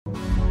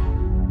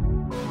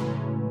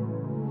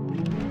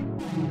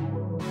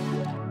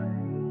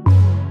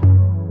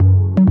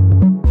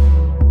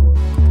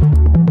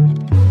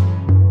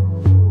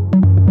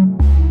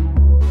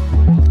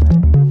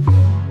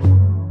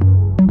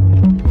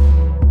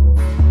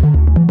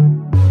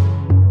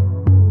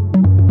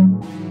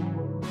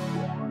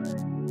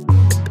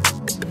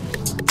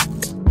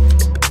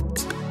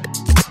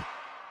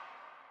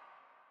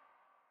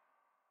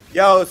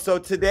Yo, so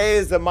today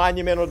is a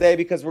monumental day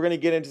because we're going to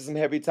get into some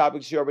heavy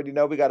topics. You already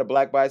know we got a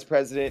black vice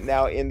president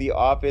now in the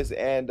office,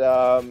 and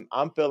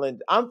I'm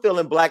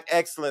feeling black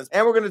excellence.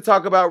 And we're going to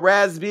talk about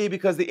Raz-B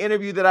because the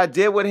interview that I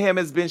did with him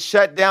has been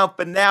shut down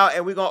for now,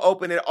 and we're going to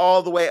open it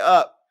all the way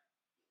up.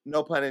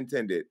 No pun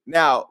intended.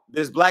 Now,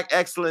 there's black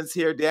excellence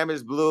here,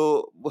 Damaged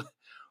Blue.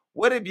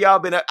 What have y'all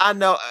been? I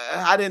know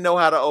I didn't know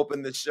how to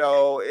open the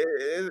show.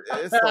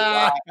 It's a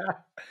lot.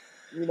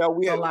 You know,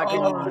 we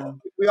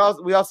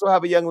also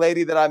have a young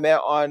lady that I met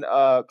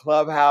on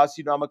Clubhouse.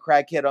 You know, I'm a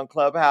crackhead on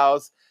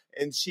Clubhouse,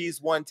 and she's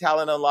won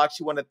Talent Unlocked.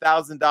 She won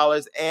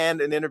 $1,000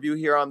 and an interview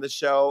here on the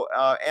show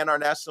and our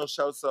national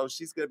show. So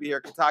she's going to be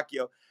here,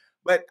 Katakio.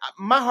 But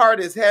my heart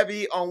is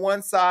heavy on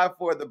one side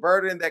for the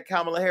burden that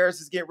Kamala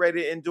Harris is getting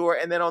ready to endure,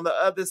 and then on the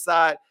other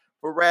side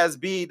for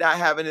Raz-B not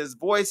having his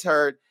voice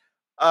heard.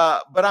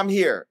 But I'm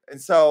here, and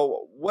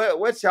so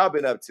what's y'all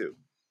been up to?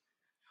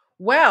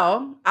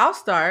 Well, I'll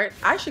start.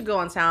 I should go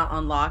on Talent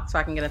Unlocked so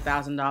I can get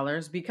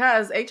 $1,000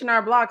 because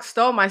H&R Block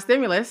stole my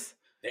stimulus.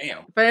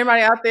 Damn. For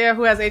anybody out there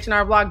who has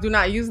H&R Block, do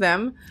not use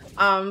them.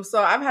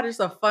 So I've had just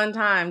a fun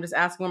time just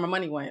asking where my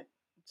money went.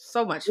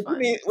 So much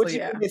fun. What you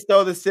mean they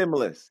stole the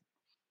stimulus?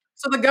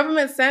 So the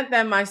government sent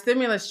them my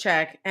stimulus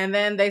check, and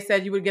then they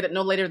said you would get it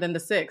no later than the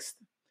 6th.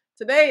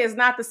 Today is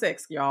not the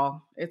 6th,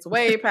 y'all. It's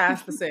way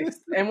past the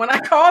 6th. And when I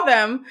call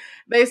them,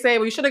 they say,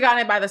 well, you should have gotten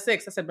it by the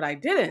 6th. I said, but I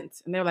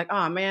didn't. And they're like,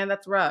 oh, man,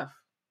 that's rough.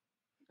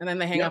 And then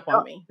they hang up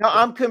on me. No,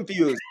 I'm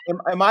confused.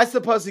 Am I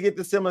supposed to get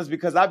the stimulus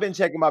because I've been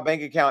checking my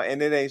bank account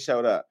and it ain't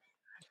showed up?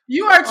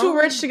 You are too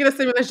rich to get a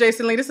stimulus,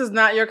 Jason Lee. This is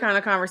not your kind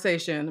of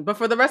conversation. But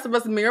for the rest of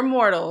us mere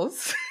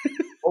mortals...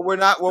 What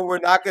we're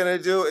not going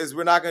to do is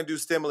we're not going to do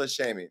stimulus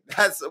shaming.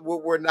 That's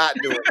what we're not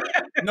doing.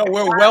 No,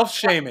 we're wealth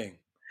shaming.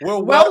 We're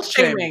wealth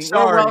shaming.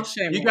 Sorry.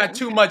 You got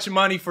too much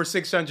money for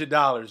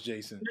 $600,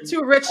 Jason.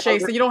 You're too rich,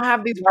 Jason. You don't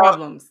have these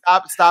problems.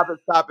 Stop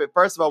it.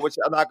 First of all, what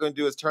I'm not going to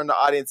do is turn the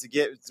audience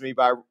against me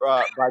by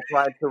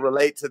trying to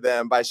relate to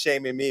them by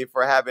shaming me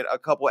for having a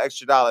couple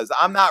extra dollars.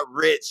 I'm not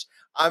rich.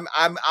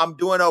 I'm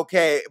doing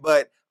okay,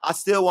 but I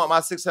still want my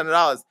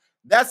 $600.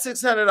 That's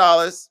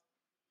 $600.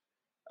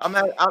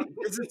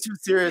 This is too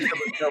serious of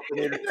a joke for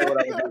me to say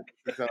what I would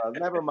do.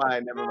 Never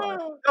mind.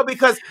 No,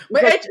 because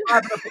I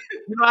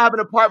have an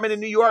apartment in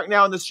New York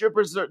now, and the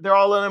strippers they're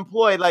all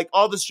unemployed. Like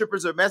all the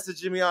strippers are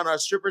messaging me on our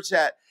stripper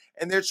chat,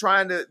 and they're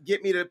trying to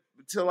get me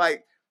to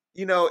like,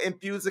 you know,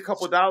 infuse a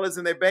couple dollars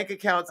in their bank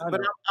accounts. But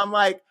I'm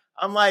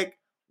like,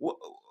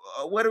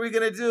 what are we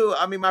gonna do?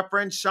 I mean, my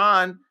friend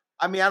Sean.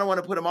 I mean, I don't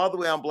want to put him all the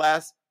way on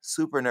blast.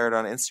 Super nerd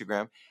on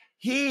Instagram.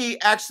 He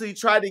actually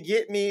tried to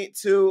get me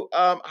to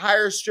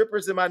hire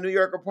strippers in my New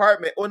York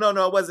apartment. Well,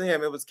 no, it wasn't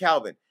him. It was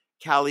Calvin.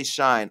 Callie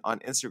Shine on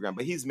Instagram.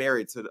 But he's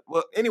married to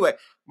well, anyway,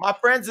 my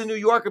friends in New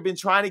York have been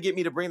trying to get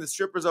me to bring the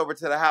strippers over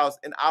to the house,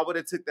 and I would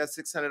have took that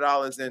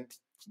 $600 and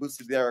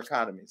boosted their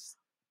economies.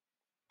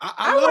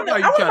 I want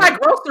to buy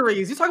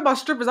groceries. You talk about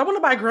strippers. I want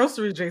to buy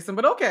groceries, Jason,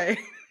 but okay.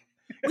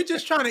 We're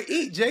just trying to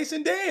eat,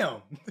 Jason.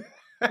 Damn.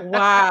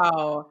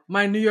 Wow.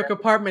 My New York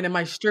apartment and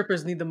my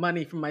strippers need the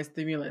money from my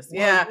stimulus.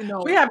 Well, yeah, you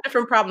know, we have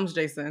different problems,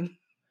 Jason.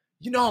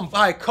 You know, I'm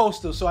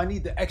bi-coastal, so I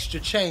need the extra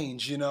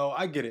change. You know,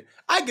 I get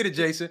it,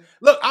 Jason.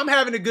 Look, I'm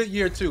having a good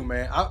year too,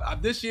 man.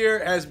 This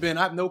year has been,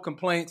 I have no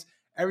complaints.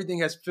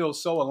 Everything has felt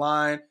so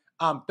aligned.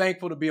 I'm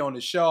thankful to be on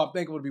the show. I'm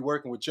thankful to be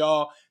working with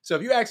y'all. So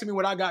if you asking me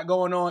what I got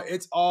going on,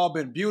 it's all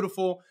been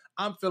beautiful.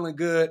 I'm feeling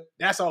good.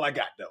 That's all I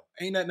got, though.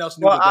 Ain't nothing else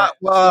new with that.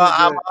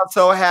 I'm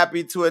also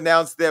happy to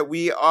announce that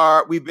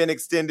we've been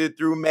extended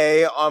through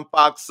May on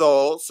Fox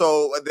Soul.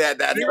 So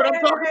that's what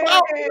I'm talking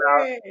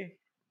about.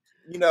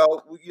 You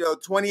know,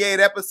 28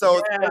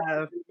 episodes in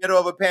the middle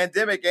of a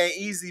pandemic ain't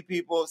easy,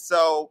 people.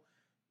 So,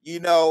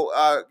 and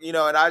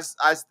I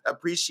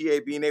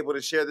appreciate being able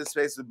to share this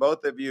space with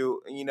both of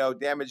you. You know,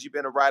 Damage, you've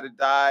been a ride or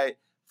die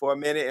for a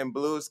minute, and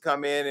Blue's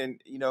come in and,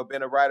 you know,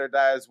 been a ride or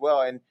die as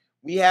well. And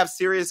we have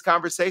serious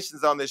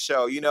conversations on this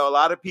show. You know, a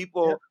lot of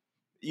people,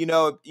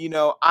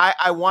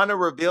 I want to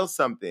reveal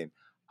something.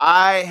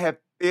 I have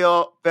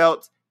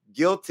felt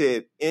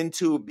guilted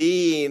into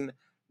being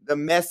the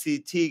messy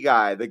tea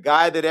guy, the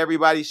guy that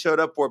everybody showed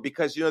up for,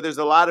 because, you know, there's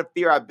a lot of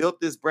fear. I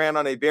built this brand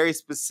on a very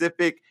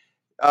specific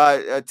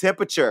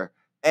temperature.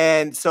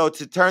 And so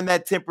to turn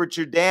that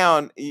temperature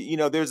down, you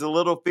know, there's a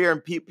little fear,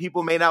 and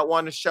people may not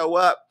want to show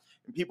up.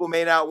 And people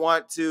may not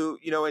want to,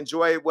 you know,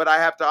 enjoy what I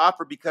have to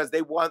offer because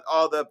they want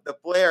all the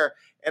flair.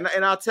 And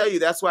I'll tell you,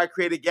 that's why I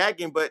created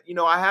gagging. But, you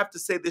know, I have to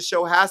say this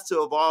show has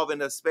to evolve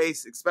in a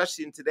space,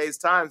 especially in today's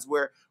times,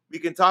 where we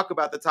can talk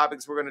about the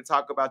topics we're going to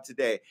talk about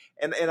today.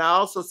 And I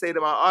also say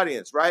to my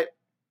audience, right,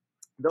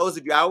 those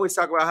of you, I always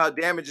talk about how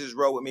Damages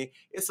roll with me.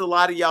 It's a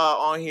lot of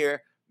y'all on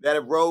here that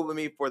have rolled with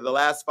me for the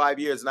last 5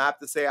 years. And I have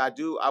to say, I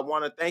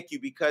want to thank you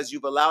because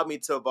you've allowed me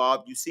to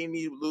evolve. You've seen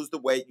me lose the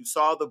weight. You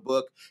saw the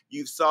book.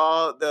 You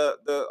saw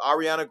the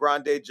Ariana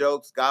Grande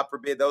jokes. God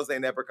forbid, those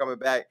ain't never coming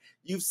back.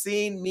 You've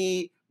seen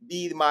me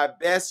be my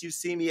best. You've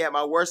seen me at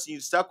my worst, and you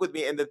stuck with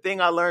me. And the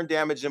thing I learned,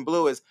 Damage and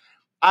Blue, is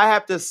I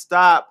have to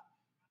stop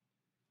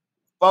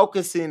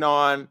focusing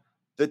on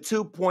the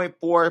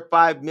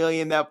 2.45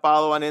 million that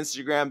follow on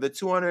Instagram, the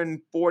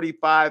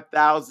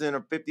 245,000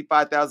 or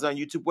 55,000 on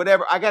YouTube,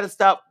 whatever. I got to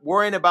stop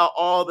worrying about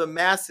all the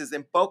masses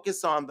and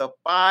focus on the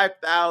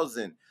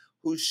 5,000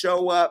 who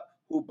show up,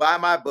 who buy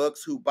my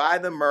books, who buy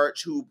the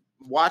merch, who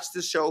watch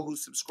the show, who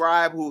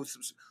subscribe, who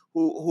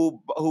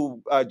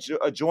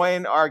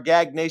join our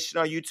Gag Nation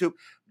on YouTube.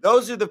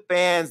 Those are the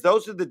fans.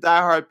 Those are the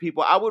diehard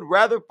people. I would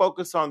rather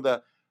focus on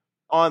the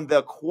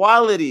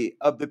quality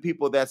of the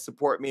people that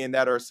support me and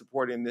that are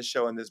supporting this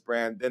show and this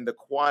brand than the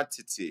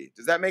quantity.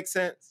 Does that make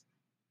sense?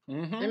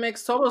 Mm-hmm. It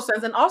makes total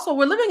sense. And also,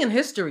 we're living in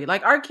history.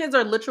 Like, our kids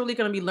are literally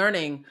going to be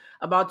learning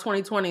about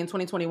 2020 and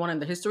 2021 in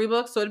the history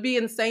books. So it'd be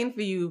insane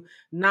for you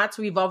not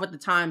to evolve with the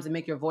times and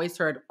make your voice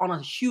heard on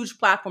a huge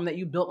platform that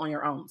you built on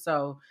your own.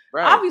 So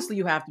obviously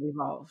you have to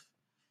evolve.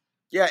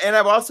 Yeah, and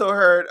I've also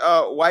heard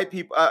white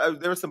people,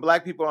 there were some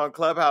black people on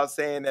Clubhouse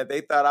saying that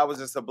they thought I was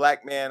just a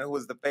black man who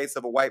was the face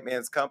of a white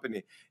man's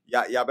company.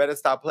 Y'all better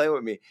stop playing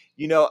with me.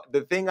 You know,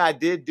 the thing I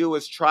did do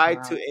is try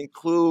to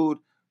include,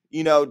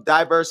 you know,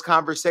 diverse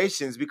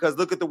conversations, because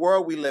look at the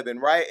world we live in,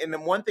 right? And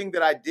then one thing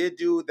that I did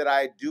do that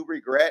I do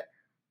regret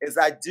is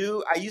I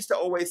used to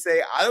always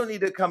say, I don't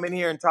need to come in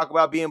here and talk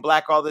about being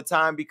black all the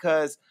time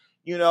because,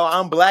 you know,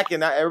 I'm black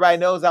and everybody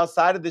knows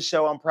outside of the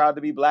show I'm proud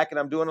to be black and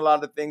I'm doing a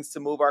lot of things to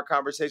move our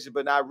conversation.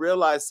 But now I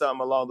realized something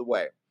along the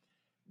way,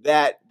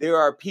 that there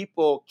are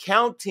people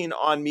counting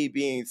on me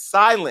being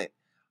silent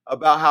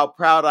about how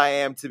proud I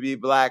am to be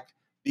black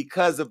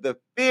because of the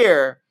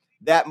fear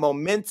that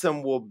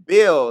momentum will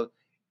build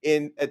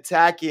in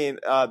attacking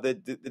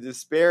the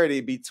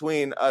disparity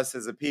between us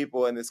as a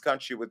people in this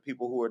country with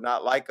people who are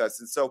not like us.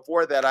 And so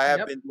for that, I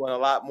have been doing a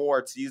lot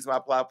more to use my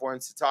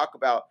platforms to talk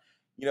about,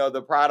 you know,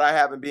 the pride I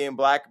have in being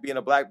black, being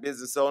a black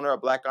business owner, a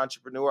black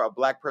entrepreneur, a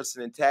black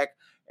person in tech,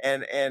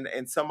 and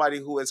somebody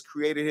who has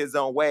created his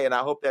own way. And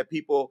I hope that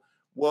people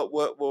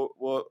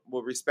will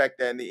respect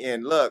that in the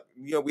end. Look,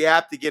 you know, we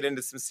have to get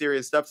into some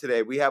serious stuff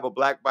today. We have a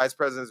black vice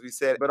president, as we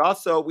said, but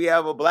also we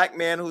have a black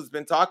man who's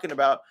been talking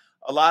about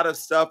a lot of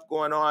stuff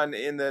going on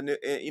in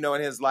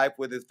in his life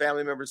with his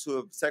family members who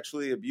have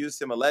sexually abused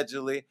him,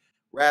 allegedly,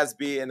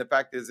 Raz-B, and the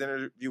fact that his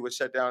interview was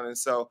shut down. And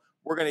so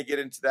we're going to get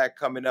into that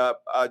coming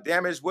up.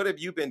 Damage, what have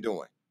you been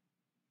doing?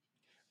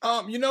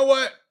 You know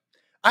what?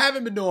 I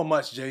haven't been doing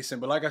much, Jason,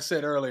 but like I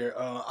said earlier,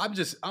 I'm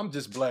just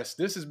blessed.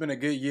 This has been a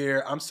good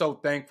year. I'm so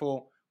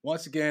thankful.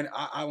 Once again,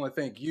 I want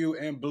to thank you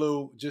and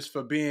Blue just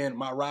for being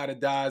my ride or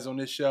dies on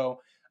this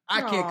show.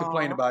 I can't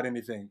complain about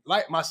anything.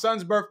 Like, my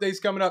son's birthday's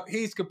coming up.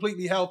 He's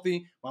completely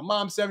healthy. My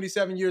mom's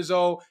 77 years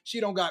old. She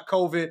don't got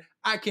COVID.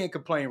 I can't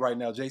complain right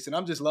now, Jason.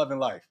 I'm just loving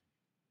life.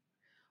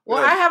 Well,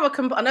 I have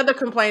another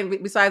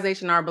complaint besides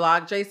H&R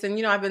Block. Jason,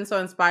 you know, I've been so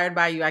inspired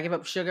by you. I give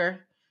up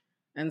sugar.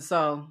 And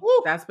so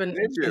that's been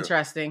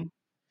interesting.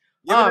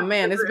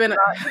 Man, it's been...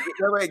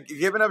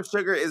 Giving up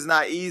sugar is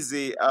not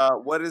easy.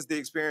 What has the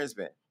experience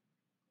been?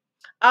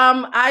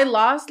 I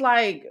lost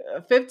like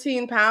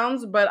 15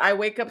 pounds, but I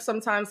wake up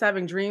sometimes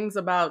having dreams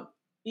about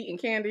eating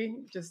candy.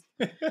 Just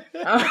I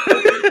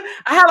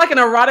had like an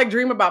erotic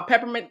dream about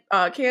peppermint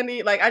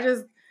candy. Like,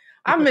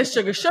 I miss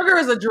sugar. Sugar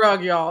is a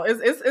drug, y'all.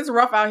 It's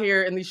rough out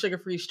here in these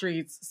sugar-free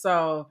streets.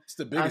 So it's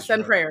the biggest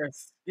send drug.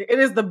 prayers. It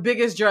is the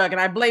biggest drug,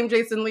 and I blame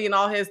Jason Lee and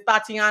all his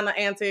Tatiana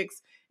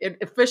antics. It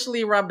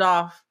officially rubbed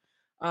off.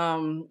 I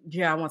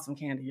want some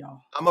candy,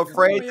 y'all. I'm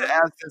afraid to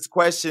ask this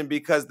question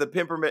because the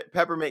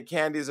peppermint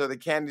candies are the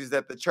candies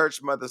that the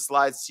church mother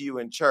slides to you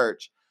in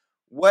church.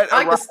 What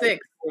I like the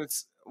sticks.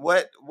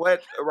 What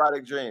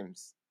erotic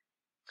dreams?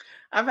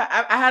 I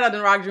had an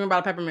erotic dream about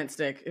a peppermint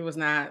stick. It was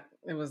not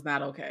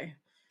okay.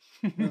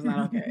 It was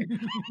not okay.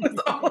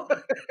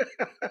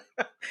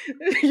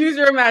 Use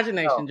your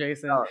imagination,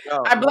 Jason. No,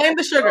 I blame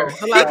the sugar.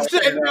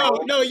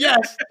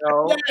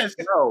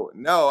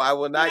 No, I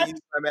will not use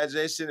my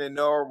imagination, and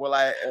nor will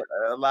I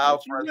allow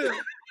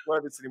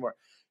for this anymore.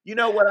 You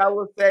know what I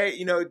will say?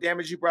 You know,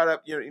 Damage, you brought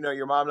up, you know,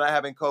 your mom not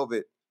having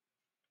COVID.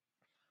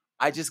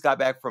 I just got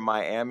back from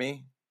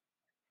Miami,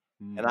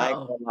 and I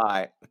ain't gonna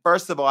lie.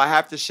 First of all, I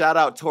have to shout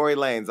out Tory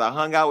Lanez. I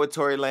hung out with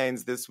Tory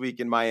Lanez this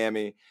week in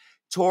Miami.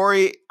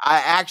 I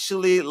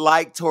actually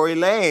like Tory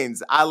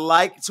Lanez. I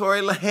like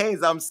Tory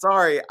Lanez. I'm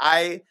sorry.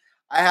 I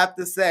have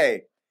to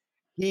say,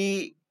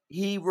 he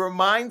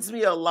reminds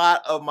me a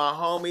lot of my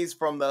homies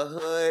from the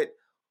hood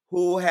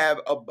who have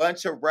a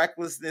bunch of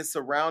recklessness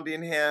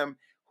surrounding him,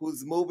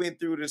 who's moving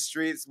through the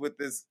streets with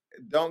this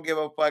don't give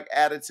a fuck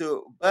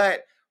attitude.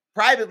 But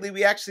privately,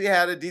 we actually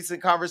had a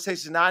decent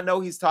conversation. Now, I know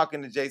he's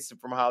talking to Jason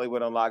from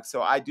Hollywood Unlocked, so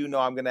I do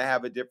know I'm going to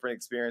have a different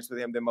experience with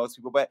him than most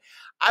people. But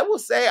I will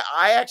say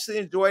I actually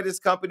enjoyed his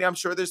company. I'm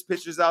sure there's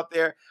pictures out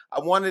there. I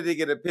wanted to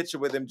get a picture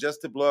with him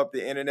just to blow up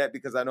the internet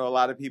because I know a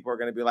lot of people are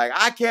going to be like,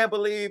 I can't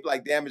believe,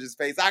 like Damage's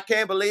face, I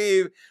can't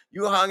believe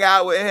you hung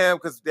out with him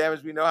because,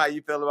 Damage, we know how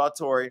you feel about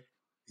Tory.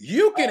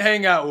 You can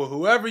hang out with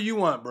whoever you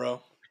want,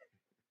 bro.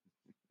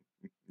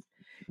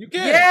 You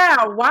can.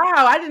 Yeah, wow.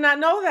 I did not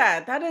know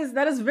that. That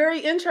is very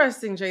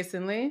interesting,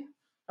 Jason Lee.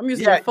 I'm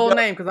using your full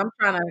name because I'm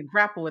trying to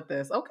grapple with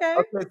this. Okay.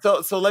 Okay,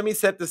 so let me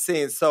set the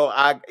scene. So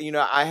I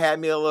had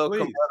me a little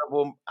Please.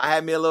 convertible. I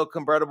had me a little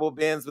convertible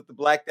Benz with the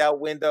blacked out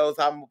windows.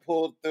 I'm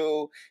pulled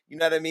through. You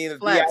know what I mean? The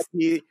Flex.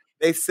 VIP.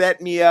 They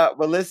set me up.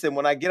 But listen,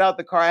 when I get out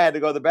the car, I had to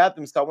go to the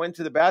bathroom. So I went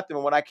to the bathroom,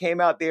 and when I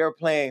came out, they were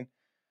playing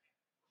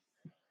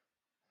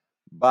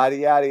body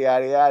yada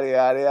yada yada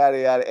yada yada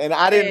yada. And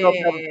I didn't know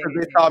if that was because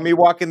they saw me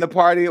walking the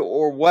party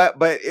or what.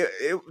 But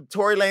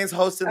Tory Lanez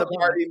hosting the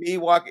party, me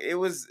walking.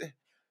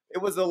 It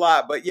was a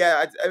lot, but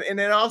yeah, and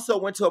then also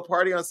went to a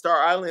party on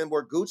Star Island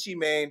where Gucci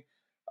Mane,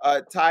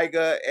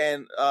 Tyga,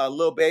 and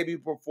Lil Baby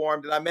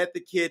performed, and I met the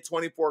kid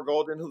 24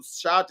 Golden, who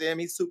shout out to him.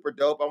 He's super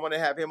dope. I want to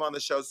have him on the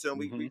show soon.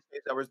 We change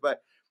numbers,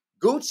 but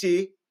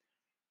Gucci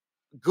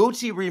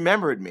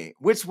remembered me,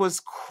 which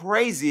was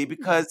crazy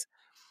because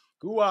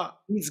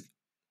he's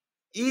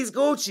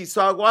Gucci.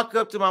 So I walk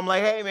up to him. I'm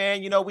like, hey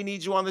man, we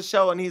need you on the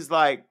show, and he's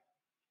like,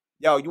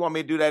 yo, you want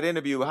me to do that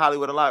interview with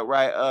Hollywood Unlocked,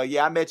 right?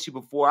 Yeah, I met you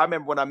before. I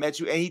remember when I met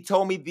you. And he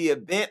told me the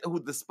event,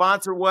 who the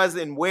sponsor was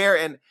and where.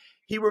 And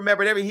he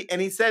remembered everything. And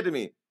he said to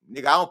me,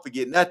 nigga, I don't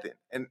forget nothing.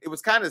 And it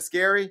was kind of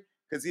scary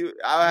because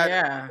I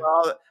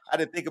had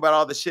to think about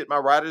all the shit my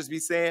writers be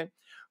saying.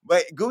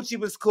 But Gucci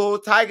was cool.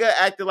 Tyga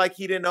acted like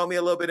he didn't know me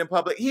a little bit in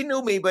public. He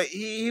knew me, but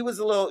he was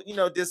a little,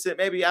 distant.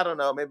 Maybe, I don't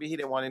know. Maybe he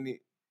didn't want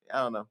any.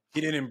 I don't know.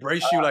 He didn't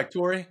embrace you like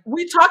Tory?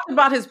 We talked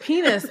about his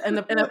penis in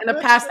a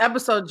past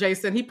episode,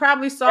 Jason. He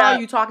probably saw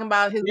you talking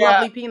about his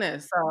lovely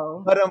penis.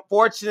 So, but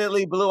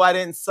unfortunately, Blue, I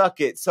didn't suck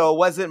it, so it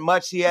wasn't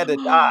much he had to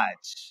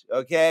dodge.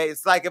 Okay,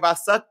 it's like if I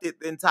sucked it,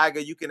 then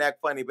Tyga, you can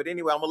act funny. But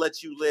anyway, I'm gonna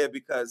let you live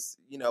because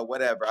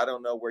whatever. I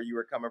don't know where you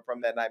were coming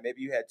from that night.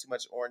 Maybe you had too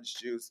much orange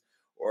juice,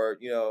 or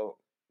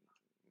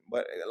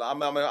But I'm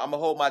gonna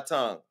hold my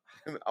tongue.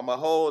 I'm gonna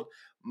hold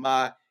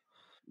my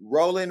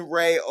Roland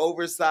Ray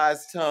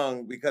oversized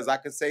tongue because I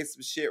could say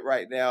some shit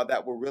right now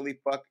that will really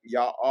fuck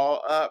y'all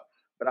all up,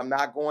 but I'm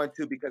not going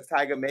to because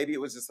Tyga, maybe it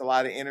was just a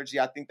lot of energy.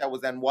 I think that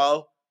was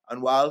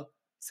Anwal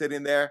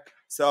sitting there.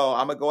 So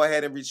I'm gonna go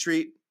ahead and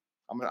retreat.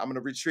 I'm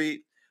gonna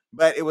retreat.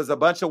 But it was a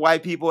bunch of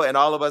white people and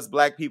all of us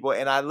black people,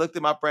 and I looked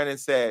at my friend and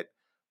said,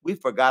 we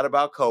forgot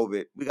about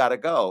COVID. We gotta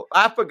go.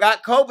 I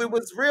forgot COVID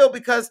was real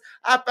because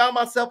I found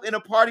myself in a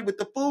party with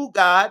the food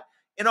god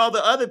and all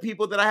the other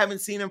people that I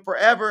haven't seen in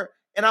forever.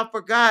 And I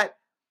forgot,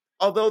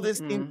 although this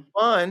seems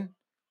fun,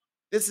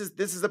 this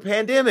is a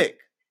pandemic.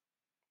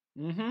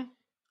 Mm-hmm.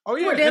 Oh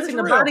yeah, you were dancing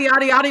the body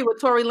yada yada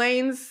with Tory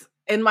Lanez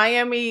in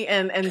Miami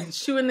and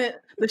shooting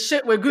the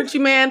shit with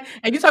Gucci Man,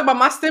 and you talk about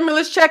my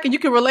stimulus check, and you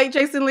can relate,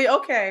 Jason Lee.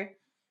 Okay.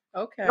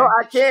 No,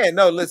 I can.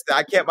 No, listen,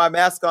 I kept my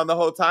mask on the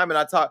whole time, and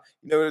I talked.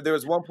 There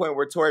was one point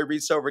where Tory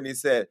reached over and he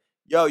said,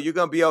 "Yo, you're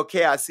gonna be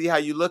okay. I see how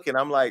you looking."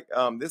 I'm like,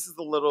 this is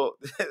a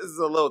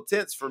little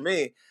tense for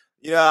me.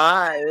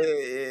 I'm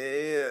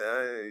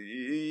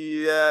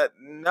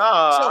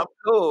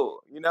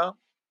cool,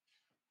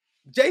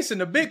 Jason,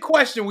 the big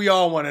question we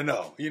all want to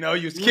know, you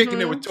was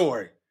kicking it with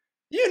Tory.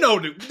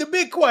 The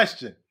big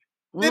question.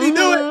 Did he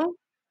do it?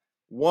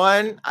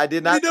 One, I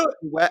did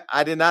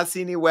not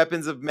see any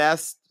weapons of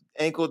mass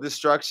ankle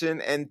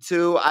destruction. And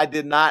two, I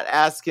did not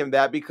ask him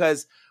that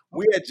because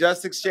we had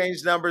just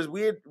exchanged numbers.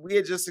 We had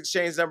just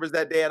exchanged numbers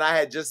that day, and I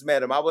had just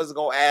met him. I wasn't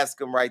gonna ask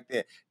him right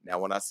then. Now,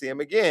 when I see him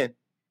again,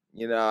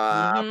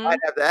 I might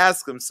have to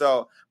ask him.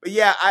 So, but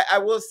yeah, I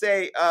will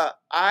say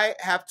I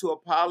have to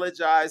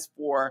apologize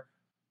for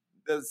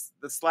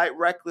the slight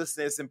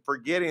recklessness and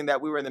forgetting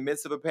that we were in the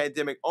midst of a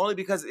pandemic, only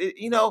because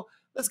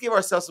let's give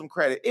ourselves some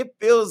credit. It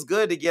feels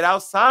good to get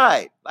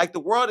outside. Like the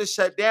world is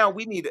shut down.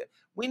 We need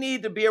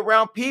to be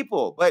around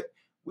people, but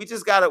we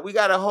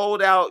gotta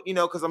hold out,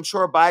 because I'm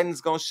sure Biden's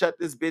gonna shut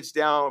this bitch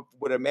down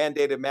with a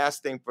mandated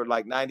mask thing for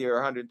like 90 or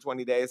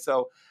 120 days.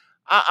 So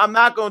I'm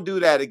not gonna do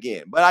that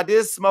again. But I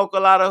did smoke a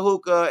lot of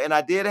hookah, and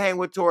I did hang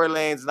with Tory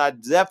Lanez, and I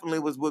definitely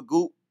was with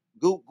Gucci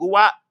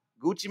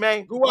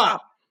Mane.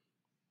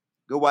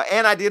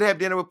 And I did have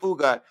dinner with Food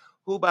God,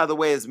 who, by the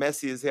way, is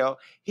messy as hell.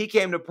 He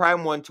came to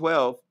Prime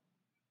 112,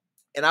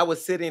 and I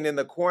was sitting in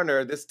the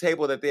corner, this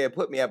table that they had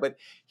put me at, but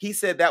he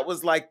said that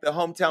was like the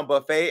hometown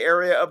buffet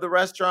area of the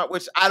restaurant,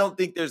 which I don't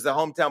think there's a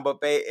hometown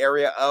buffet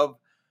area of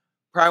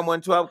Prime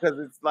 112 because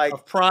it's like...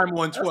 Of Prime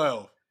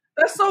 112.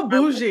 That's so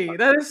bougie.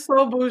 That is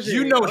so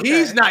bougie.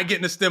 He's not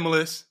getting a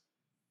stimulus.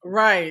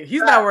 Right.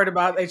 He's not worried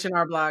about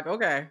H&R Block.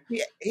 Okay.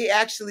 He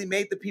actually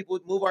made the people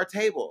move our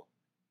table.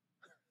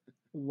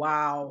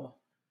 Wow.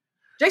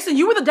 Jason,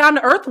 you were the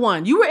down-to-earth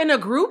one. You were in a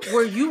group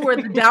where you were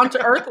the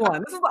down-to-earth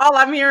one. This is all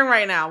I'm hearing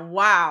right now.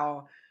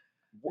 Wow.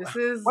 This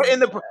is... What in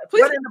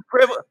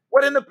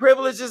the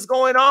privilege is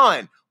going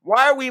on?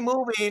 Why are we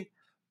moving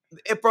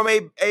from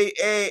a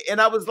and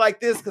I was like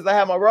this because I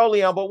have my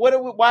rollie on, but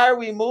why are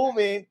we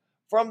moving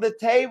from the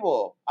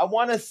table? I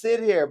want to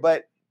sit here,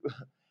 but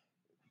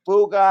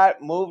Food God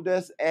moved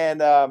us, and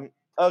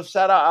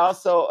shout out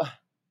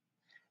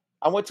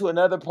I went to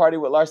another party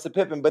with Larsa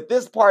Pippen, but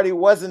this party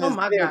wasn't as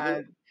big.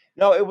 God.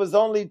 No, it was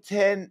only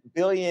 10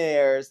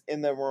 billionaires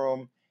in the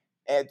room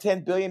and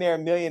 10 billionaire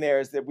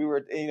millionaires that we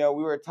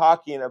were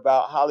talking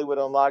about Hollywood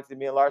Unlocked, and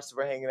me and Larsa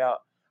were hanging out.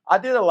 I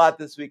did a lot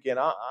this weekend.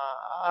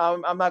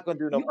 I'm not going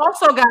to do no You more.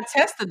 also got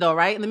tested though,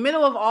 right? In the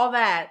middle of all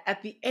that,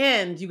 at the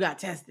end, you got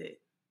tested.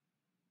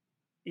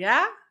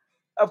 Yeah?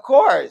 Of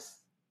course.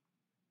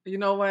 You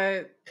know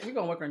what? We're going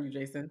to work on you,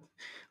 Jason.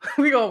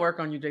 We're going to work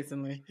on you,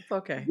 Jason Lee. It's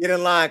okay. Get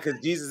in line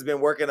because Jesus has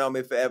been working on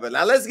me forever.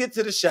 Now let's get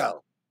to the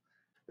show.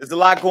 There's a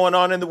lot going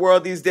on in the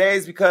world these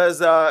days because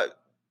the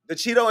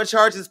Cheeto in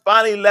charge has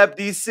finally left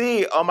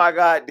D.C. Oh my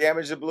God,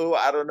 damage the blue.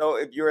 I don't know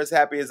if you're as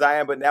happy as I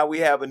am, but now we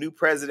have a new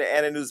president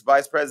and a new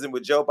vice president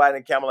with Joe Biden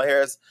and Kamala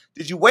Harris.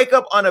 Did you wake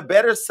up on a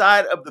better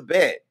side of the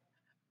bed?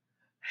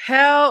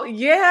 Hell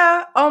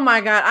yeah. Oh my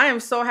God. I am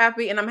so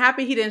happy. And I'm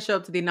happy he didn't show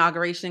up to the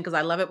inauguration because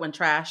I love it when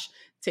trash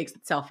takes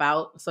itself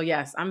out. So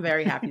yes, I'm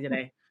very happy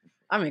today.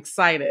 I'm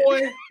excited.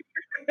 Boy,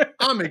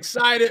 I'm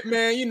excited,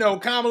 man. You know,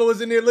 Kamala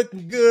was in there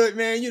looking good,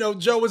 man. You know,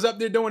 Joe was up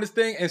there doing his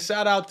thing. And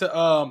shout out to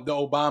the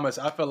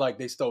Obamas. I feel like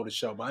they stole the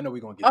show, but I know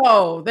we're going to get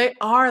Oh, they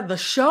are the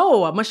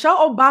show.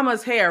 Michelle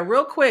Obama's hair.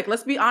 Real quick,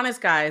 let's be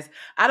honest, guys.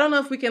 I don't know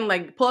if we can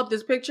like pull up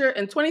this picture.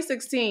 In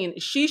 2016,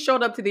 she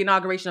showed up to the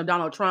inauguration of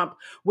Donald Trump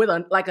with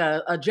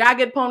a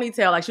jagged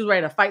ponytail, like she was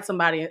ready to fight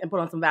somebody and put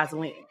on some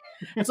Vaseline.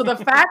 And so the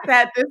fact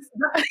that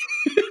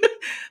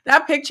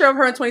that picture of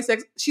her in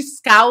 26, she's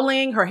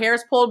scowling, her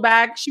hair's pulled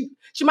back. She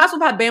might as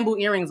well have had bamboo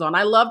earrings on.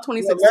 I love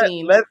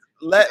 2016.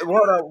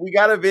 Hold on. We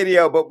got a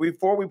video, but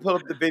before we pull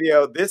up the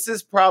video, this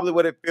is probably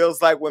what it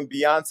feels like when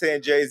Beyonce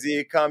and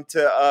Jay-Z come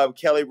to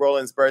Kelly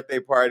Rowland's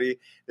birthday party.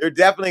 They're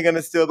definitely going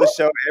to steal the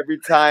show every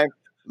time.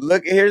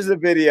 Look, here's the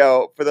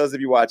video for those of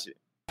you watching.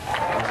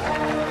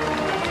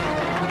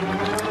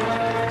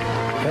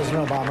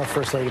 President Obama,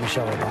 First Lady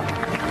Michelle Obama.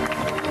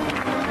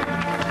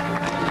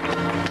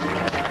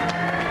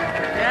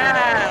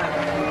 Yeah.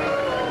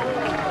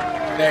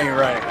 That ain't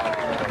right.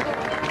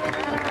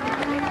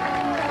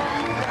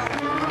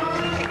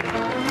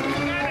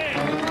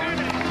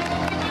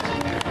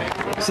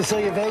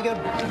 Cecilia Vega,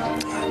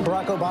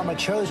 Barack Obama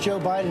chose Joe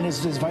Biden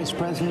as his vice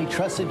president. He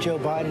trusted Joe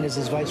Biden as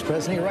his vice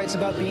president. He writes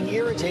about being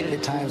irritated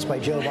at times by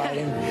Joe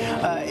Biden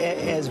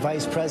as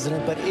vice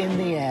president, but in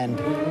the end,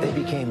 they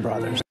became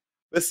brothers.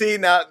 But see,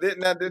 now this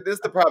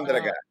is the problem that I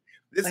got.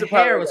 This is The the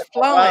problem hair was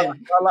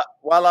flowing.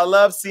 While I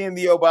love seeing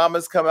the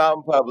Obamas come out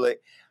in public,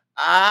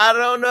 I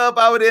don't know if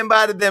I would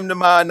invite them to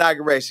my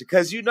inauguration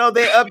because, you know,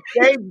 they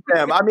upstaged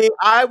them. I mean,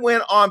 I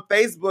went on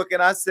Facebook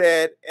and I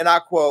said, and I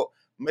quote,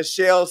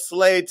 Michelle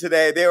slayed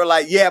today. They were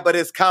like, yeah, but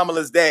it's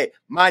Kamala's day.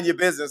 Mind your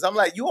business. I'm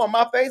like, you on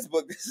my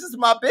Facebook. This is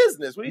my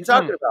business. What are you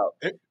talking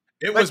about?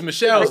 It was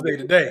Michelle's day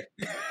today.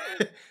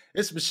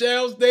 It's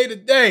Michelle's day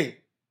today.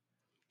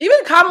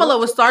 Even Kamala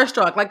was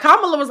starstruck. Like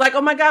Kamala was like,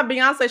 oh my God,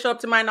 Beyonce showed up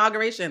to my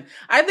inauguration.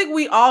 I think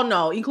we all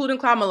know, including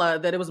Kamala,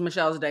 that it was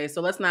Michelle's day.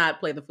 So let's not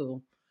play the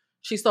fool.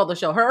 She stole the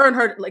show. Her and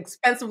her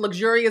expensive,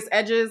 luxurious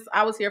edges.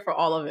 I was here for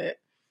all of it.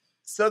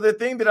 So the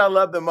thing that I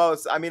love the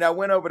most, I mean, I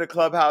went over to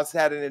Clubhouse,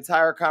 had an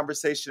entire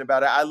conversation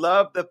about it. I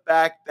love the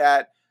fact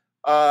that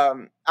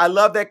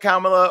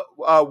Kamala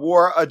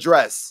wore a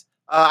dress.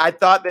 I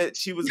thought that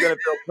she was going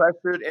to feel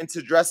pressured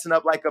into dressing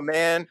up like a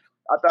man.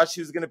 I thought she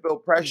was going to feel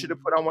pressure to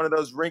put on one of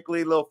those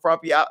wrinkly little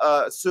frumpy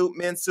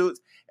men's suits.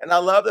 And I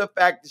love the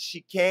fact that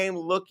she came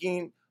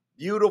looking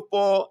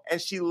beautiful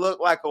and she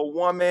looked like a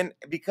woman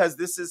because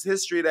this is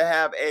history to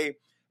have a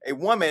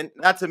woman,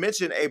 not to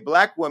mention a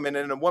Black woman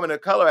and a woman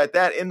of color at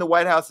that in the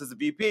White House as a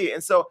VP.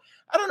 And so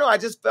I don't know.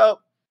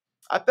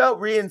 I felt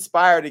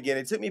re-inspired again.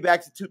 It took me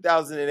back to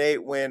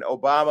 2008 when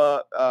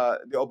Obama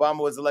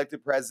was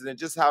elected president,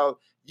 just how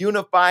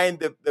unifying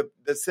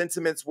the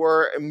sentiments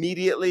were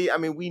immediately. I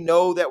mean, we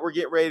know that we're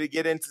getting ready to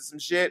get into some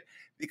shit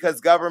because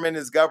government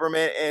is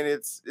government and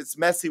it's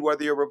messy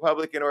whether you're a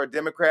Republican or a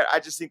Democrat. I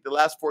just think the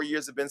last 4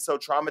 years have been so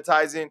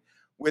traumatizing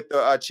with the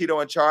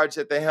Cheeto in charge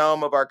at the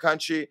helm of our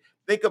country.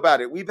 Think about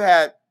it. We've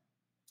had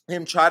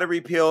him try to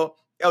repeal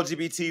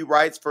LGBT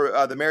rights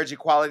for the Marriage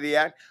Equality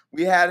Act.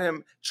 We had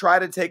him try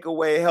to take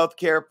away health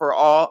care for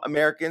all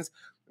Americans.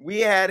 We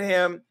had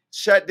him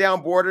shut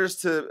down borders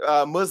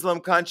to Muslim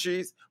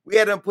countries. We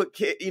had him put,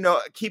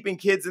 keeping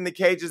kids in the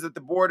cages at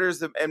the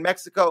borders in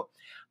Mexico.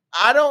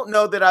 I don't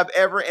know that I've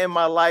ever in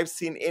my life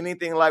seen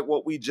anything like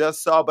what we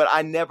just saw, but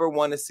I never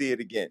want to see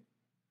it again,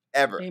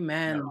 ever.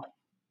 Amen. No,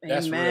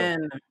 that's Amen.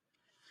 real.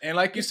 And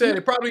like you said,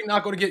 it's probably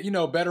not going to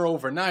get, better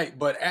overnight.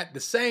 But at the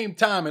same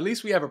time, at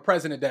least we have a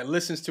president that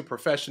listens to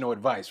professional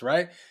advice,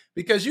 right?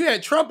 Because you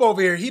had Trump over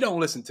here. He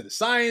don't listen to the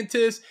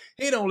scientists.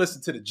 He don't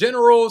listen to the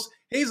generals.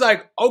 He's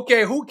like,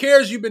 okay, who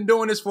cares? You've been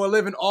doing this for a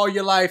living all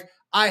your life.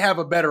 I have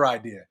a better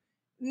idea.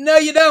 No,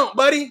 you don't,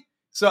 buddy.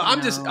 So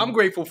I'm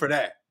grateful for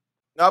that.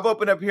 Now, I've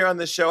opened up here on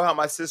the show how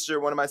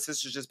one of my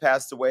sisters just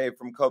passed away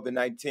from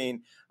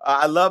COVID-19.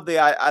 I love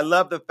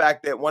the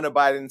fact that one of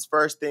Biden's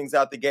first things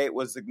out the gate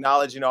was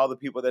acknowledging all the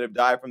people that have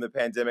died from the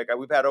pandemic.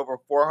 We've had over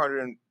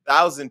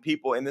 400,000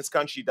 people in this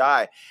country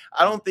die.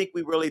 I don't think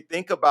we really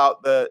think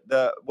about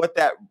what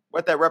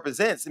that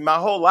represents. In my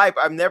whole life,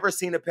 I've never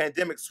seen a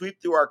pandemic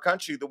sweep through our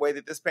country the way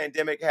that this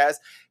pandemic has.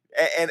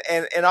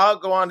 And I'll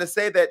go on to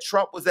say that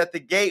Trump was at the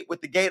gate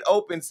with the gate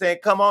open saying,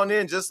 come on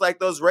in, just like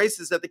those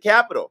racists at the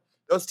Capitol.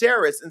 Those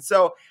terrorists. And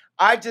so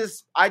I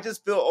just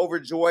feel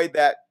overjoyed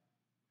that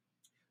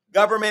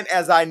government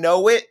as I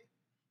know it,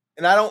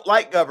 and I don't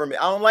like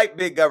government. I don't like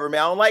big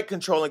government. I don't like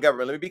controlling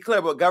government. Let me be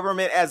clear, but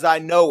government as I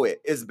know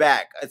it is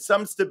back. It's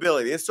some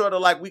stability. It's sort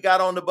of like we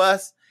got on the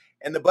bus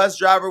and the bus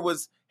driver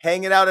was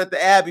hanging out at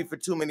the Abbey for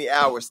too many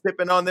hours,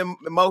 sipping on them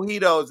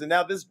mojitos. And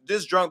now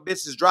this drunk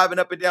bitch is driving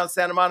up and down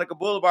Santa Monica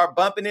Boulevard,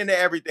 bumping into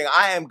everything.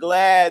 I am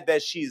glad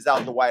that she's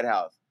out the White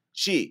House.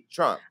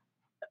 Trump.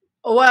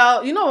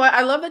 Well, you know what?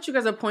 I love that you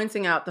guys are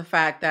pointing out the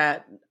fact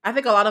that I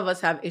think a lot of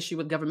us have issue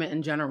with government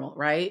in general,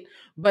 right?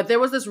 But there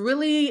was this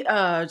really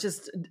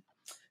just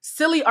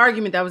silly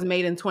argument that was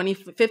made in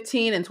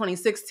 2015 and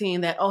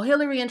 2016 that, oh,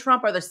 Hillary and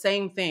Trump are the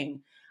same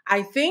thing.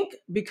 I think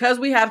because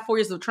we had 4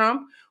 years of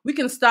Trump, we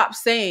can stop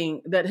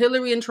saying that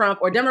Hillary and Trump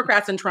or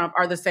Democrats and Trump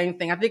are the same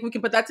thing. I think we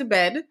can put that to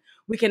bed.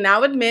 We can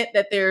now admit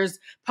that there's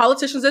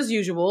politicians as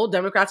usual,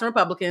 Democrats and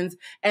Republicans,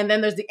 and then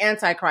there's the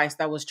Antichrist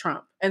that was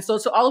Trump. And so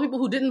to all the people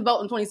who didn't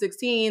vote in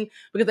 2016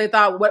 because they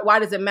thought, why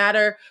does it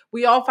matter?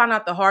 We all found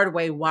out the hard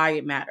way why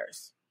it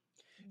matters.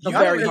 The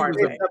very hard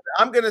way.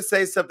 I'm going to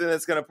say something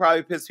that's going to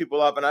probably piss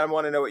people off, and I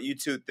want to know what you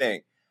two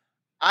think.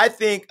 I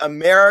think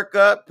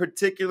America,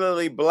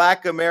 particularly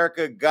Black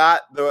America,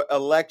 got the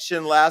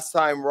election last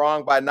time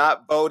wrong by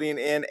not voting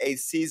in a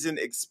seasoned,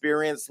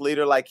 experienced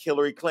leader like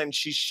Hillary Clinton.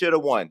 She should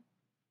have won.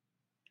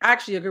 I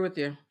actually agree with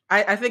you.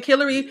 I think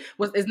Hillary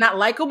is not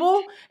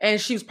likable and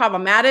she was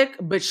problematic,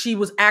 but she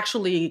was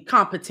actually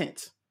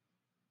competent.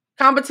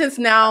 Competence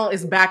now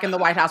is back in the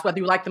White House, whether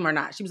you like them or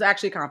not. She was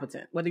actually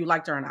competent, whether you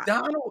liked her or not.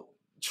 Donald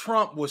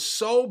Trump was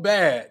so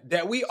bad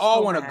that we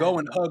all want to go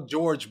and hug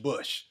George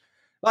Bush.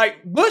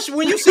 Like Bush,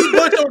 when you see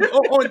Bush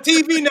on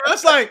TV now,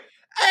 it's like,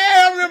 hey,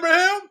 I remember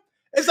him.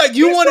 It's like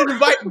you want to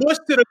invite Bush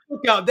to the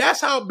cookout.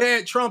 That's how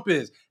bad Trump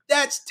is.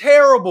 That's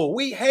terrible.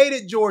 We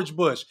hated George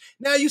Bush.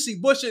 Now you see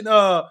Bush and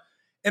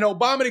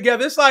Obama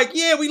together. It's like,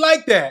 yeah, we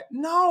like that.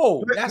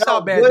 No, that's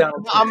how bad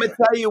Donald Trump is. I'm going to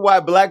tell you why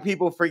Black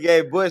people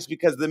forgave Bush,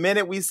 because the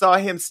minute we saw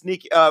him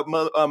sneak,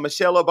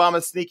 Michelle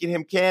Obama sneaking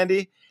him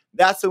candy,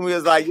 that's when we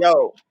was like,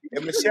 yo,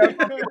 if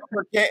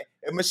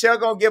Michelle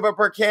gonna give up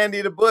her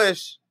candy to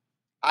Bush,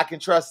 I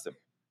can trust him.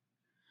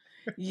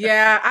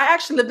 Yeah, I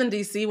actually lived in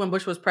D.C. when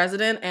Bush was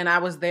president, and I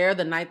was there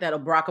the night that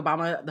Barack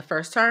Obama, the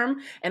first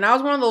term, and I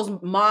was one of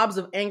those mobs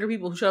of angry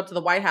people who showed up to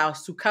the White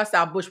House to cuss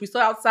out Bush. We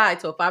stood outside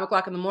till 5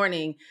 o'clock in the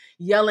morning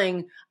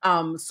yelling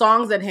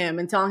songs at him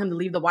and telling him to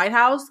leave the White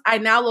House. I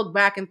now look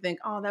back and think,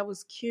 oh, that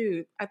was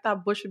cute. I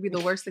thought Bush would be the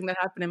worst thing that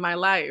happened in my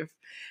life.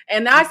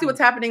 And now I see what's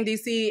happening in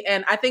D.C.,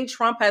 and I think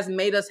Trump has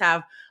made us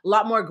have a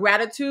lot more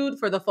gratitude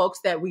for the folks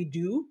that we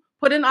do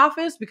put in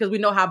office because we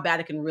know how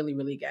bad it can really,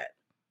 really get.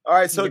 All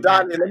right, so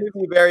Donnie, let me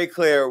be very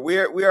clear. We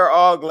are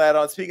all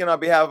glad, speaking on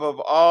behalf of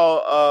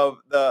all of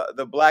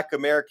the Black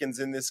Americans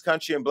in this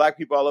country and Black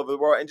people all over the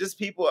world, and just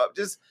people,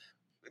 just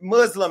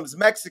Muslims,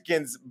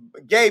 Mexicans,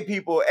 gay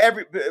people,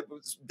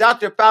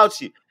 Dr.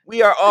 Fauci.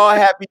 We are all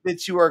happy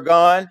that you are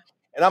gone.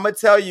 And I'm going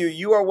to tell you,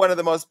 you are one of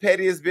the most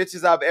pettiest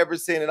bitches I've ever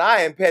seen, and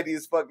I am petty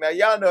as fuck. Now,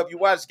 y'all know if you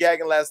watched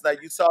Gagging last night,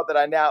 you saw that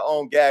I now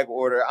own Gag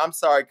Order. I'm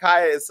sorry,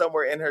 Kaya is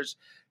somewhere in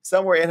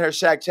her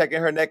shack checking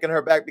her neck and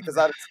her back because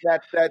I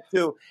snatched that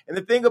too. And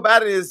the thing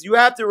about it is you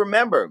have to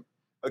remember,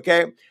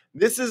 okay,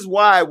 this is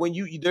why when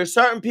there's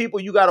certain people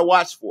you got to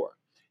watch for.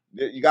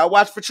 You got to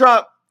watch for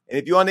Trump. And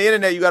if you're on the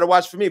internet, you got to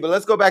watch for me. But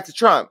let's go back to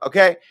Trump,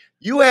 okay?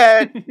 You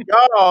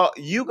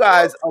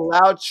guys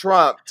allowed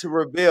Trump to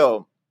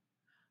reveal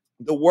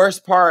the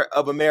worst part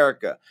of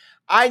America.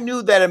 I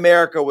knew that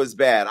America was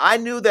bad. I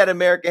knew that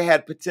America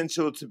had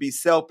potential to be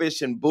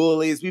selfish and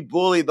bullies. We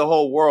bullied the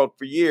whole world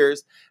for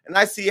years. And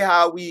I see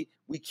how we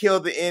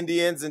killed the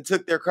Indians and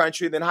took their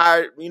country, then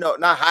we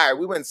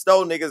went and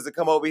stole niggas to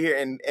come over here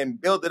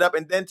and build it up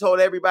and then told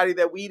everybody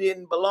that we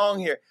didn't belong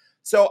here.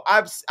 So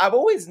I've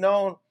always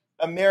known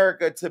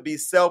America to be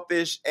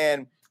selfish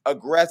and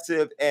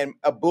aggressive and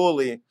a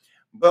bully.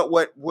 But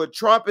what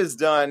Trump has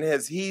done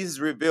is he's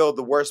revealed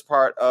the worst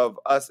part of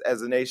us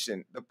as a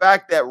nation. The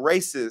fact that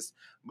racists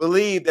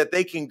believe that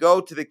they can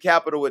go to the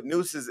Capitol with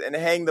nooses and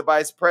hang the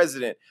vice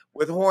president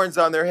with horns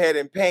on their head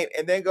and paint,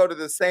 and then go to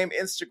the same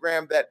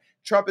Instagram that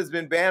Trump has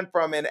been banned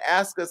from and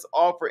ask us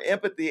all for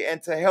empathy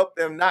and to help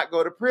them not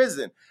go to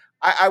prison.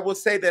 I will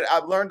say that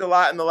I've learned a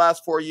lot in the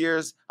last 4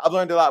 years. I've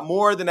learned a lot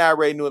more than I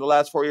already knew in the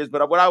last 4 years.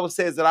 But what I will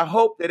say is that I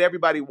hope that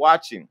everybody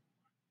watching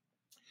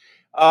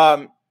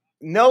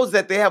knows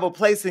that they have a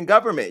place in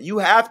government. You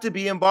have to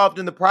be involved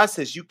in the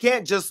process. You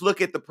can't just look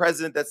at the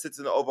president that sits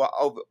in the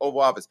Oval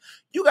Office.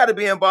 You got to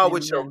be involved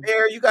with your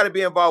mayor. You got to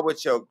be involved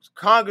with your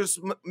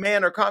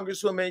congressman or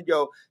congresswoman,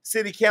 your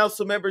city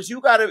council members.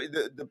 You got to,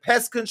 the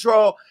pest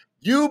control.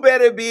 You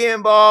better be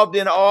involved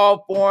in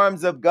all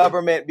forms of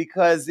government,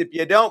 because if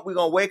you don't, we're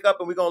going to wake up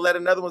and we're going to let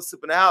another one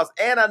slip in the house.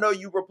 And I know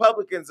you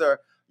Republicans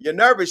you're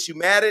nervous. You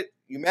mad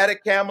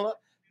at Kamala.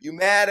 You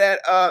mad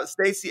at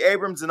Stacey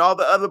Abrams and all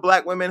the other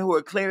Black women who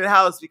are cleaning the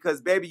house because,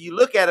 baby, you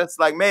look at us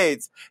like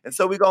maids. And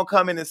so we're going to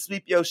come in and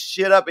sweep your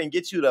shit up and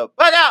get you the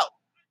fuck out.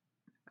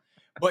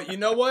 But you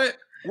know what?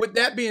 with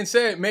that being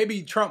said,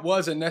 maybe Trump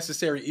was a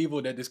necessary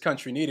evil that this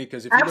country needed.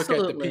 Because if you look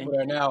at the people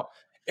that are now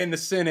in the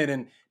Senate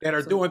and that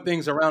are doing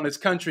things around this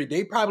country,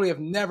 they probably have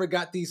never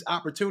got these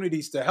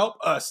opportunities to help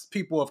us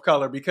people of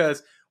color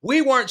because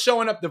we weren't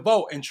showing up to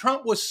vote. And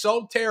Trump was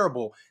so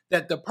terrible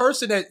that the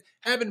person that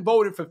haven't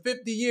voted for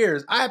 50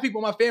 years, I have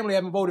people in my family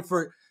haven't voted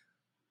for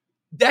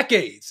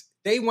decades.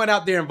 They went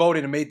out there and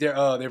voted and made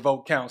their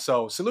vote count.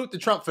 So salute to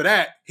Trump for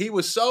that. He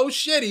was so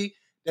shitty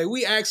that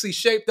we actually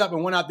shaped up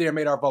and went out there and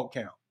made our vote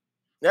count.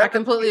 I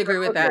completely agree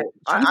with that.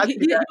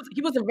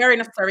 He was a very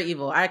necessary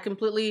evil. I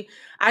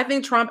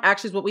think Trump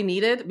actually is what we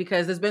needed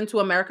because there's been two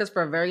Americas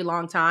for a very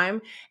long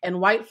time. And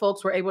white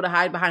folks were able to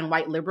hide behind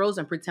white liberals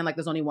and pretend like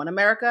there's only one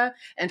America.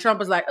 And Trump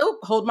was like, oh,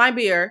 hold my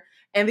beer.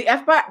 And the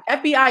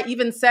FBI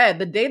even said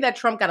the day that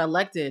Trump got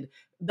elected,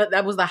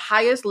 that was the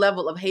highest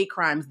level of hate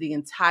crimes the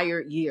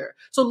entire year.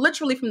 So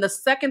literally from the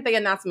second they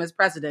announced him as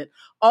president,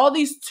 all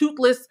these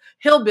toothless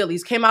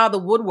hillbillies came out of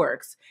the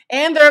woodworks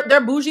and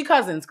they're bougie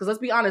cousins. Because let's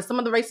be honest, some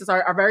of the racists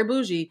are very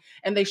bougie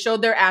and they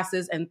showed their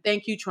asses. And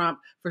thank you, Trump,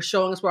 for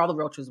showing us where all the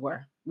roaches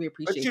were. We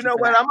appreciate it. But you know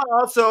what? I'm going to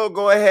also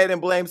go ahead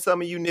and blame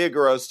some of you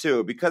Negroes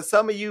too, because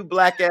some of you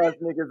black ass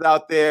niggas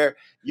out there,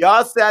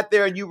 y'all sat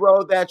there and you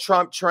rode that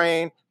Trump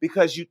train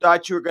because you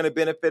thought you were going to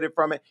benefit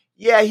from it.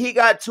 Yeah, he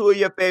got two of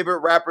your favorite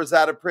rappers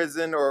out of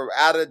prison or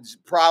out of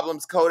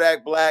problems,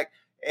 Kodak Black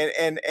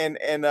and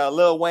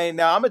Lil Wayne.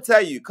 Now, I'm going to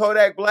tell you,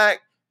 Kodak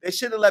Black, they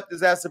should have left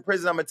his ass in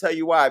prison. I'm going to tell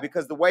you why.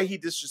 Because the way he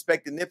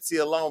disrespected Nipsey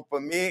alone,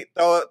 for me,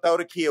 throw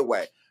the key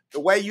away. The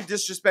way you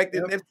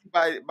disrespected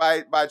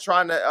Nipsey by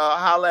trying to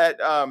holler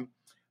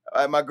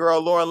at my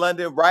girl Lauren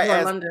London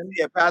as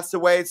she had passed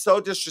away, so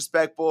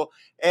disrespectful.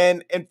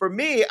 And for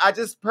me, I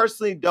just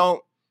personally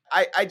don't.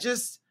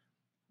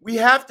 We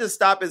have to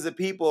stop as a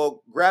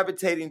people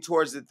gravitating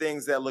towards the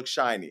things that look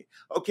shiny.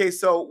 Okay,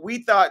 so we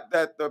thought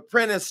that the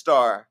Apprentice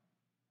star,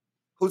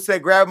 who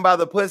said grab him by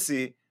the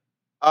pussy,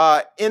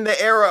 in the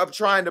era of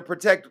trying to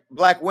protect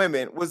black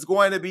women, was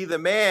going to be the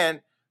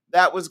man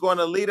that was going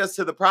to lead us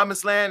to the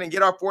promised land and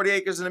get our 40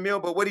 acres and a mule.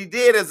 But what he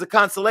did as a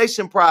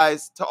consolation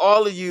prize to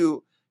all of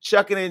you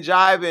shucking and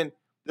jiving,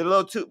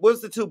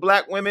 what's the two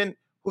black women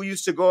who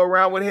used to go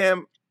around with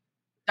him?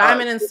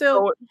 Diamond and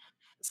Silk.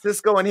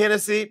 Cisco and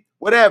Hennessy,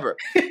 whatever.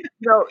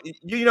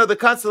 you know, the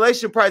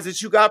consolation prize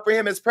that you got for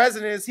him as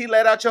president is he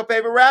let out your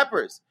favorite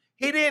rappers.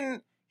 He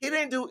didn't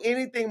do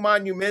anything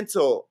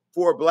monumental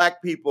for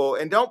black people.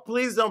 And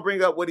please don't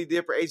bring up what he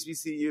did for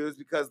HBCUs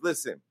because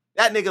listen,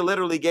 that nigga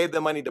literally gave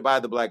them money to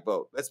buy the black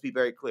vote. Let's be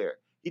very clear.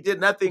 He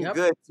did nothing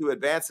good to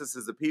advance us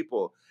as a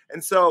people.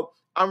 And so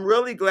I'm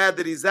really glad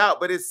that he's out.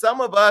 But it's some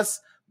of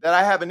us that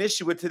I have an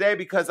issue with today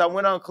because I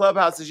went on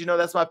Clubhouse. As you know,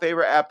 that's my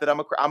favorite app that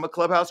I'm a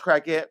Clubhouse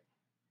crackhead.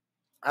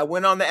 I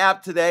went on the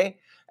app today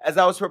as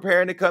I was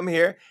preparing to come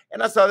here,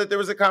 and I saw that there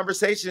was a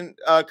conversation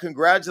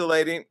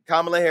congratulating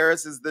Kamala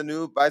Harris as the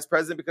new vice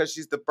president because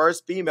she's the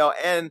first female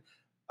and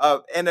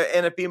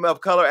a female of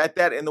color at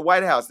that in the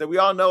White House. Now, we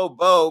all know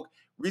Vogue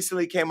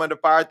recently came under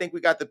fire. I think we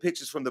got the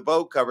pictures from the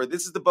Vogue cover.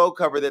 This is the Vogue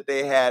cover that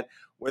they had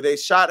where they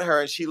shot her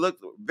and she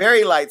looked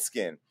very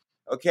light-skinned.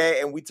 Okay,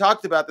 and we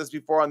talked about this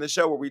before on the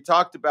show where we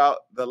talked about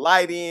the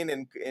lighting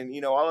and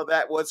you know all of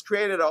that. Well, it's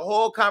created a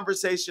whole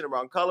conversation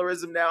around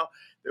colorism now.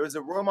 There was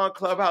a room on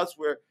Clubhouse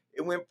where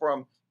it went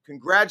from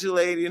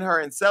congratulating her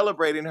and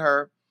celebrating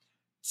her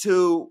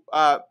to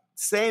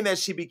saying that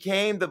she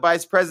became the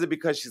vice president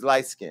because she's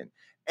light-skinned.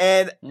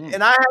 And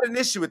I had an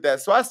issue with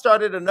that. So I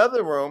started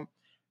another room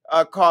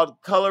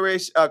called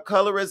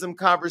Colorism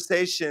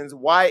Conversations.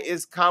 Why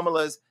is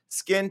Kamala's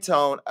skin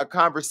tone a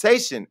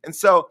conversation? And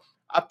so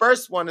I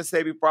first want to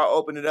say before I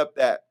open it up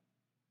that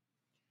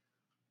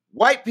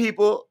white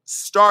people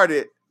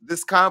started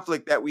this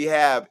conflict that we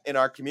have in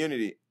our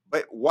community.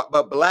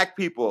 But black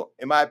people,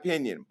 in my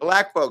opinion,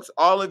 black folks,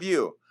 all of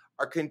you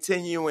are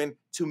continuing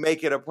to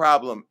make it a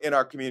problem in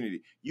our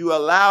community. You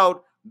allowed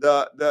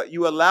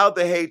the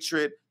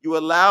hatred, you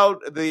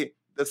allowed the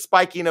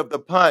spiking of the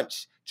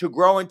punch to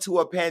grow into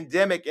a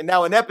pandemic and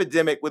now an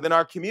epidemic within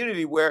our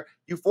community where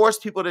you force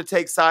people to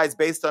take sides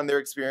based on their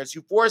experience.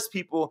 You force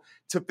people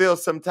to feel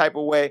some type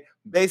of way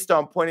based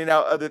on pointing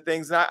out other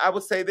things. And I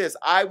would say this,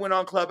 I went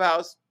on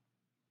Clubhouse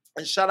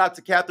and shout out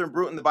to Catherine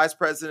Bruton, the vice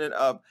president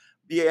of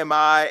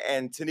BMI,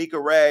 and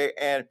Tanika Ray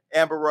and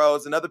Amber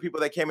Rose and other people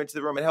that came into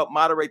the room and helped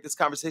moderate this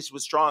conversation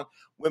with strong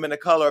women of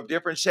color of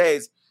different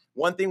shades.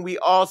 One thing we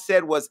all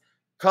said was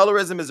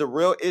colorism is a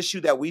real issue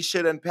that we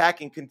should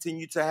unpack and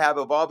continue to have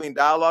evolving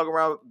dialogue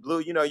around. Blue,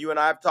 you know, you and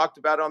I have talked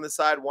about it on the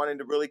side, wanting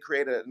to really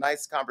create a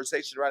nice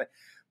conversation around it.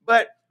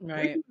 But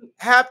we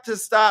have to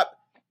stop.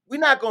 We're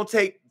not going to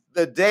take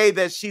the day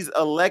that she's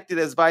elected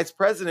as vice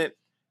president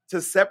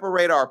to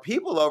separate our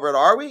people over it,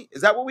 are we?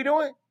 Is that what we're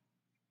doing?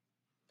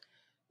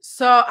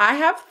 So I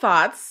have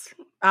thoughts.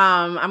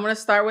 I'm going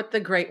to start with the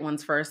great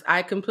ones first.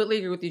 I completely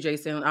agree with you,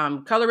 Jason.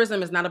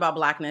 Colorism is not about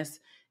blackness.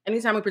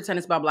 Anytime we pretend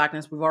it's about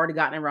blackness, we've already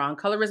gotten it wrong.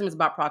 Colorism is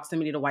about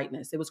proximity to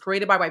whiteness. It was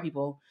created by white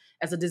people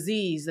as a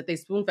disease that they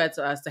spoon-fed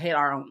to us to hate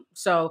our own.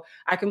 So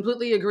I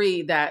completely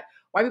agree that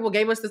White people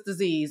gave us this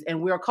disease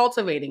and we are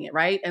cultivating it,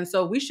 right? And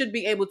so we should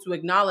be able to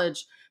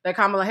acknowledge that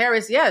Kamala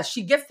Harris, yes,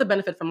 she gets the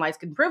benefit from light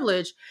skin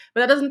privilege,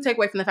 but that doesn't take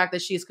away from the fact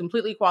that she is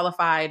completely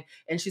qualified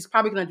and she's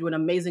probably going to do an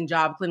amazing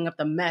job cleaning up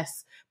the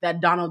mess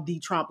that Donald D.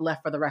 Trump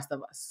left for the rest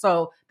of us.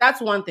 So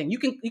that's one thing. You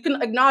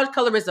can acknowledge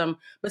colorism,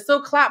 but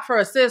still clap for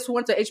a sis who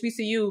went to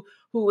HBCU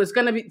who is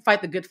going to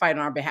fight the good fight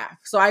on our behalf.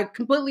 So I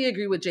completely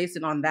agree with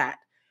Jason on that.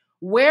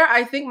 Where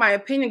I think my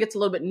opinion gets a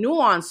little bit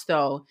nuanced,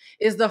 though,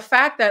 is the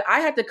fact that I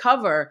had to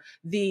cover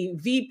the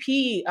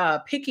VP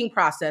picking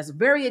process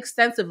very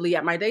extensively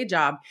at my day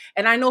job.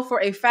 And I know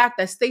for a fact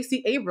that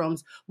Stacey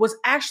Abrams was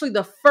actually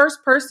the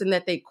first person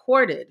that they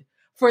courted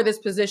for this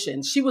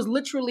position. She was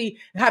literally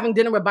having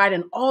dinner with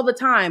Biden all the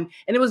time.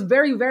 And it was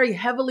very, very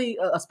heavily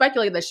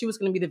speculated that she was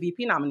going to be the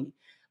VP nominee.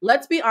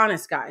 Let's be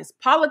honest, guys.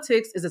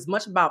 Politics is as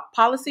much about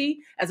policy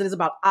as it is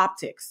about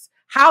optics.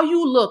 How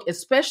you look,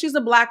 especially as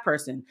a Black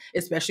person,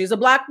 especially as a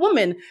Black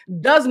woman,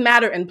 does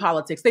matter in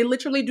politics. They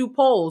literally do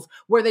polls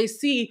where they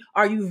see,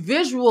 are you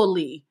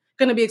visually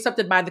going to be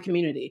accepted by the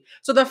community?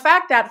 So the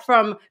fact that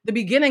from the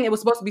beginning it was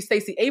supposed to be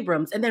Stacey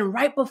Abrams, and then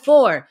right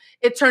before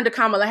it turned to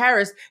Kamala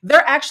Harris,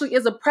 there actually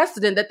is a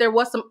precedent that there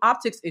was some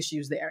optics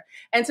issues there.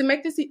 And to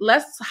make this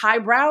less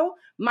highbrow,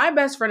 my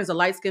best friend is a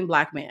light-skinned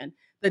Black man.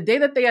 The day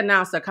that they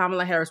announced that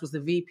Kamala Harris was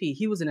the VP,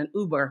 he was in an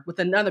Uber with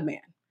another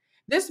man.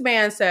 This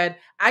man said,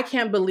 I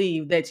can't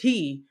believe that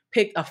he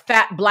picked a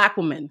fat Black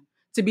woman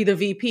to be the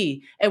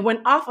VP, and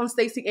went off on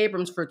Stacey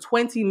Abrams for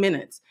 20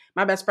 minutes.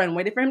 My best friend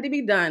waited for him to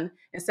be done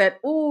and said,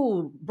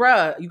 ooh,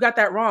 bruh, you got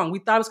that wrong. We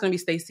thought it was going to be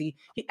Stacey.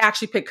 He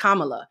actually picked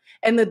Kamala.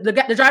 And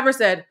the driver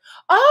said,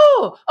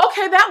 oh,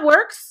 okay, that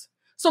works.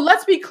 So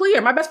let's be clear.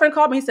 My best friend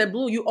called me. He said,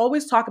 Blue, you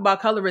always talk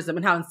about colorism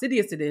and how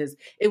insidious it is.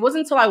 It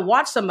wasn't until I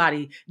watched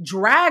somebody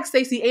drag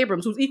Stacey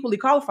Abrams, who's equally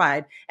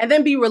qualified, and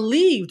then be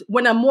relieved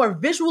when a more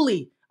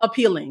visually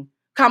appealing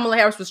Kamala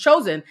Harris was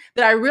chosen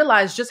that I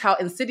realized just how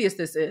insidious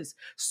this is.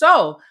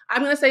 So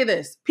I'm going to say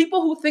this.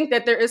 People who think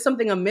that there is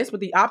something amiss with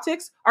the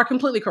optics are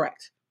completely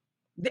correct.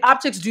 The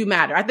optics do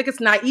matter. I think it's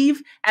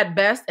naive at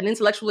best and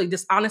intellectually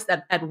dishonest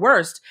at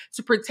worst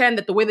to pretend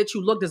that the way that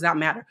you look does not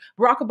matter.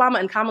 Barack Obama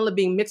and Kamala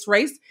being mixed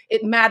race,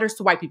 it matters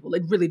to white people.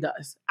 It really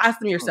does. Ask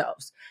them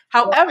yourselves.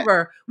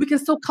 However, we can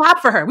still clap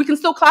for her. We can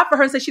still clap for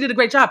her and say she did a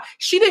great job.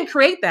 She didn't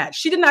create that.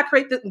 She did not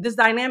create this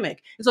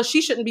dynamic. And so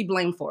she shouldn't be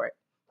blamed for it.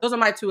 Those are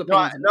my two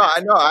opinions. I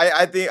know.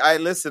 I think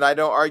listen. I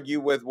don't argue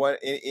with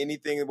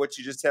anything what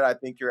you just said. I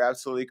think you're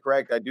absolutely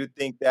correct. I do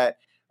think that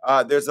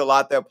there's a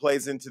lot that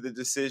plays into the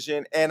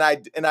decision, and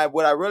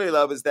what I really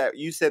love is that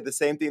you said the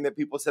same thing that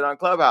people said on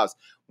Clubhouse.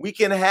 We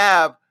can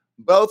have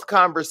both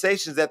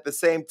conversations at the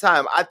same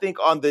time. I think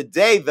on the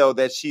day though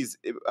that she's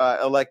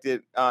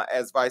elected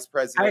as vice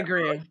president, I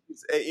agree.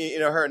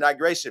 Her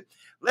inauguration.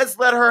 Let's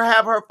let her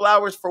have her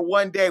flowers for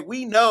one day.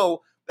 We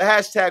know the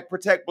hashtag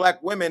protect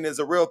Black women is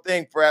a real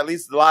thing for at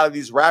least a lot of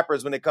these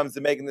rappers when it comes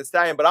to Megan Thee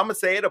Stallion. But I'm going to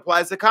say it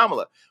applies to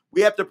Kamala.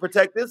 We have to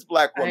protect this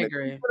Black woman. She's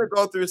going to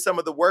go through some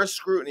of the worst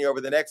scrutiny over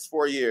the next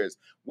 4 years.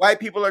 White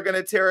people are going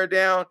to tear her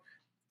down.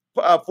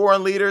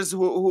 Foreign leaders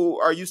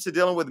who are used to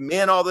dealing with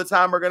men all the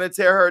time are going to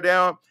tear her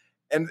down.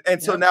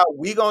 And so now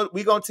we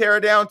gonna tear her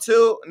down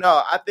too.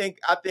 No, I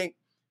think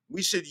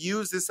we should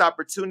use this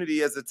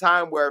opportunity as a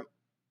time where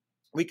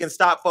we can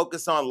stop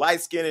focus on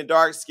light skin and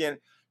dark skin.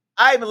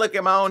 I even look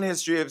at my own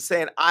history of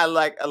saying I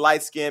like a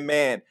light-skinned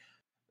man.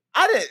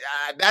 I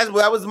didn't.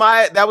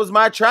 That was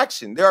my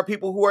attraction. There are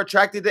people who are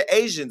attracted to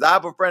Asians. I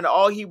have a friend.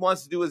 All he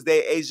wants to do is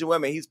date Asian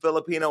women. He's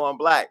Filipino and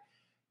Black,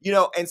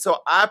 And so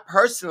I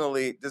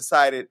personally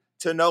decided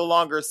to no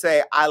longer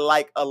say I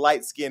like a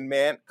light-skinned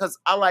man because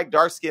I like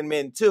dark-skinned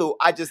men too.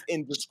 I just,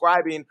 in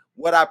describing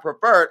what I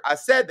preferred, I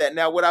said that.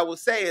 Now, what I will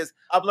say is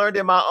I've learned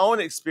in my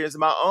own experience, in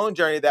my own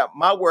journey, that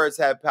my words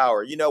have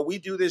power. We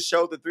do this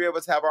show. The three of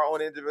us have our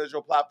own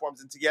individual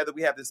platforms, and together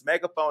we have this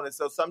megaphone. And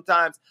so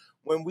sometimes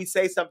when we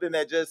say something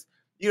that just,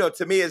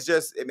 to me is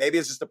just, maybe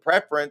it's just a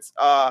preference,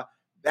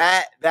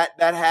 that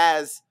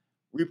has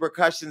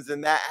repercussions,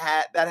 and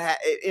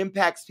it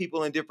impacts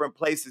people in different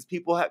places.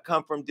 People have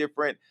come from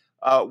different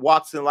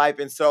walks in life.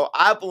 And so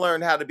I've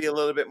learned how to be a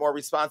little bit more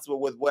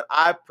responsible with what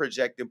I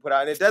project and put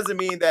out. And it doesn't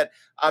mean that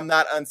I'm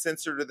not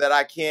uncensored or that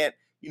I can't,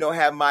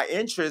 have my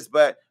interests,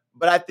 but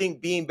I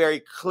think being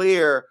very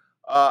clear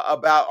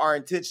about our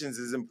intentions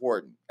is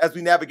important as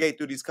we navigate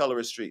through these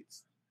colorist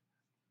streets.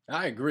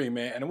 I agree,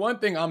 man. And one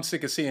thing I'm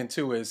sick of seeing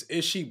too is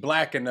she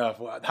Black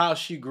enough? How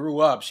she grew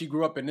up. She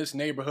grew up in this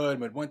neighborhood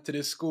but went to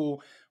this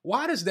school.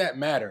 Why does that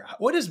matter?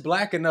 What does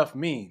Black enough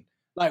mean?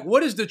 Like,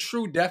 what is the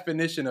true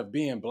definition of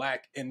being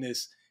Black in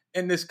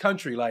this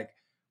country? Like,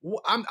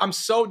 I'm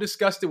so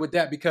disgusted with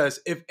that, because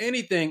if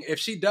anything, if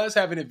she does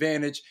have an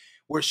advantage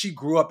where she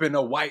grew up in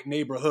a white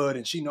neighborhood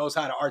and she knows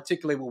how to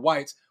articulate with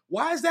whites,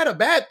 why is that a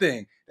bad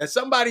thing? That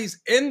somebody's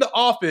in the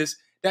office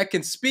that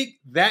can speak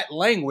that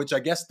language, I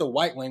guess the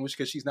white language,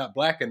 because she's not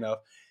Black enough,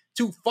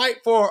 to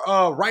fight for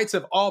rights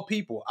of all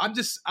people. I'm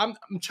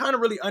trying to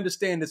really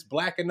understand this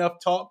Black enough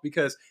talk,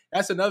 because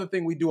that's another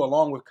thing we do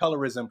along with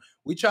colorism.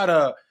 We try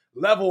to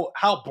level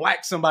how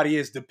black somebody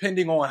is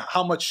depending on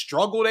how much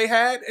struggle they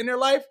had in their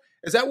life?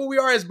 Is that what we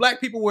are as black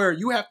people, where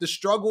you have to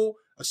struggle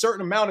a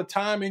certain amount of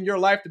time in your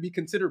life to be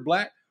considered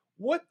black?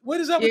 What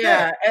is up with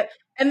that?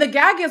 And the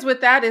gag is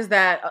with that is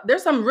that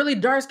there's some really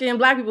dark-skinned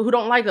black people who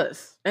don't like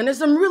us. And there's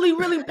some really,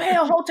 really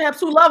pale hotaps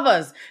who love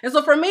us. And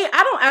so for me,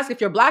 I don't ask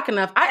if you're black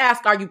enough. I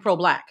ask, are you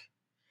pro-black?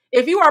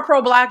 If you are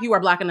pro-black, you are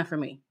black enough for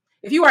me.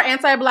 If you are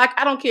anti-black,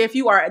 I don't care if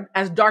you are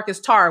as dark as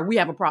tar, we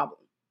have a problem.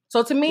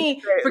 So to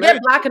me, forget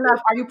black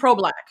enough, are you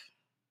pro-black?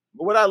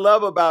 But what I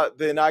love about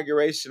the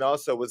inauguration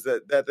also was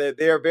that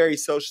they are very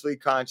socially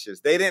conscious.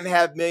 They didn't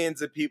have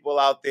millions of people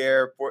out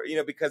there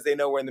because they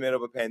know we're in the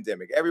middle of a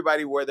pandemic.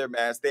 Everybody wore their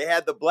masks. They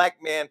had the black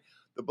man,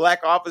 the black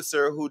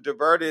officer who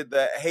diverted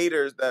the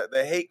haters,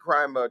 the hate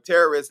crime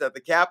terrorists at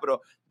the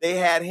Capitol. They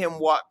had him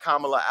walk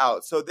Kamala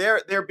out. So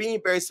they're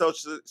being very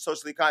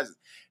socially conscious.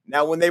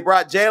 Now, when they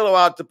brought J-Lo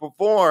out to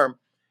perform,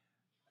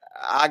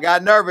 I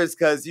got nervous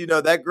because,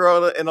 that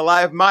girl in the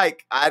live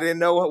mic, I didn't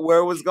know where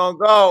it was going to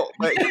go.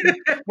 But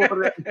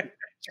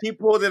she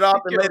pulled it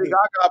off, and Lady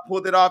Gaga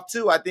pulled it off,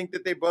 too. I think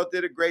that they both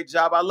did a great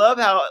job. I love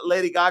how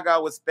Lady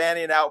Gaga was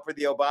fanning out for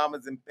the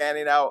Obamas and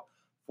fanning out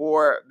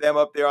for them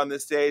up there on the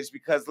stage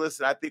because,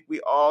 listen, I think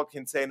we all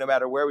can say, no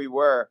matter where we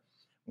were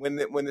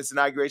when this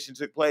inauguration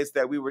took place,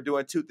 that we were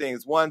doing two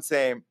things. One,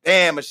 saying,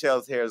 damn,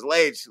 Michelle's hair is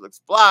laid. She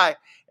looks fly.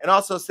 And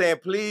also saying,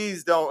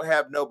 please don't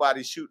have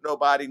nobody shoot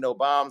nobody, no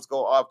bombs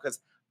go off. Because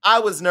I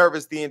was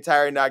nervous the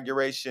entire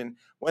inauguration.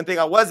 One thing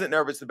I wasn't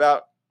nervous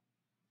about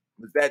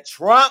was that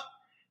Trump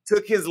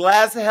took his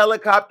last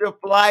helicopter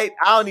flight.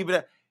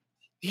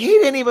 He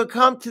didn't even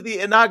come to the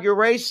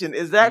inauguration.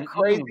 Is that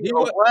crazy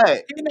or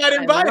what? He's not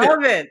invited. I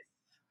love it.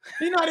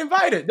 He's not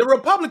invited. The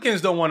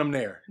Republicans don't want him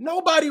there.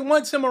 Nobody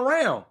wants him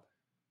around.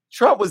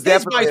 Trump was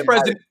definitely vice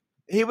president.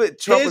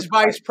 His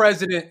vice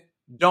president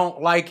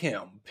don't like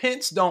him.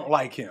 Pence don't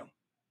like him.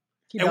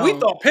 We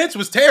thought Pence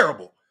was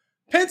terrible.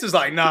 Pence is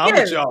like, nah, I'm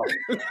with y'all.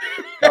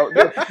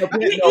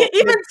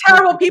 Even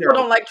terrible people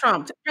don't like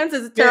Trump. Pence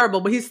is terrible,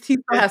 but he still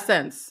has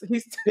sense.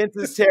 Pence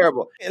is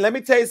terrible. And let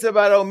me tell you something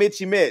about old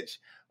Mitchie Mitch.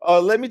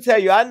 Let me tell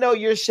you, I know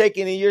you're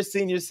shaking in your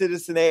senior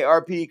citizen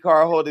ARP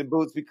car holding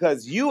boots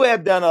because you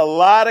have done a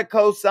lot of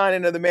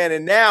co-signing of the man.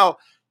 And now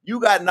you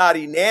got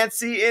Naughty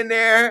Nancy in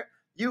there.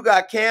 You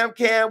got Cam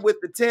with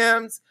the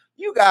Timbs.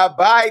 You got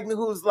Biden,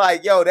 who's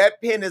like, yo,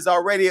 that pen is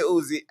already a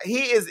Uzi.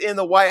 He is in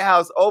the White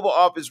House Oval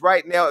Office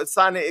right now,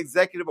 signing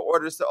executive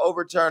orders to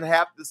overturn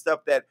half the stuff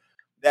that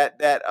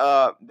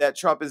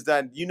Trump has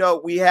done.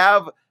 We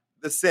have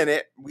the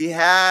Senate, we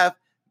have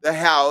the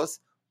House,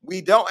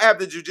 we don't have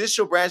the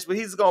judicial branch, but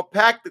he's going to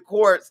pack the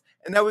courts,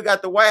 and then we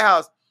got the White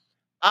House.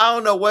 I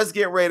don't know what's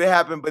getting ready to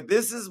happen, but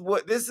this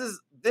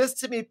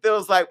to me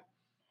feels like,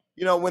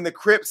 when the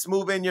Crips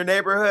move in your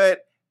neighborhood.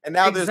 And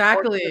now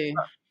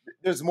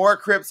there's more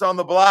Crips on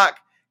the block,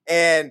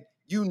 and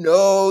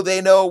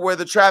they know where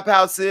the trap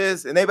house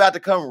is, and they about to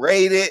come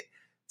raid it.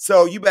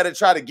 So you better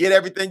try to get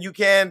everything you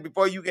can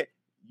before you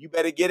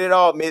better get it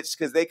all, Mitch,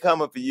 because they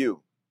coming for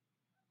you.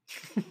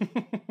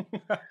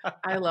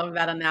 I love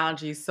that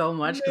analogy so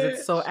much because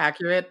it's so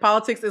accurate.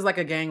 Politics is like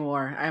a gang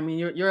war. I mean,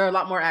 you're a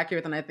lot more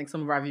accurate than I think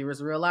some of our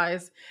viewers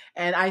realize.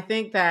 And I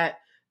think that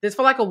this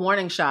felt like a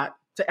warning shot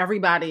to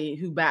everybody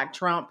who backed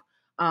Trump.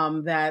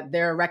 That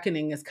their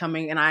reckoning is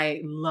coming, and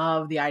I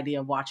love the idea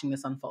of watching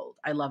this unfold.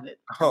 I love it.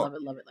 I love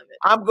it.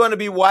 I'm going to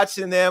be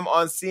watching them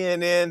on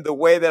CNN the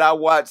way that I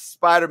watched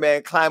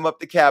Spider-Man climb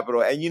up the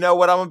Capitol. And you know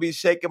what? I'm going to be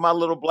shaking my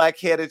little black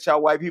head at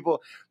y'all white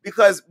people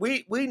because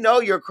we know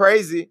you're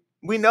crazy.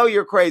 We know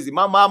you're crazy.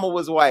 My mama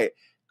was white.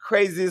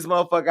 Craziest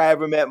motherfucker I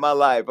ever met in my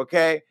life,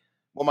 okay?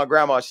 Well, my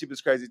grandma, she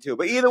was crazy too.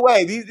 But either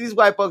way, these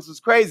white folks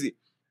was crazy.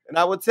 And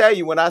I will tell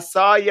you, when I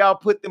saw y'all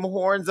put them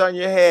horns on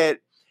your head,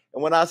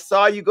 and when I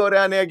saw you go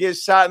down there and get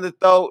shot in the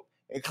throat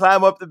and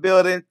climb up the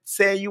building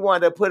saying you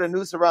wanted to put a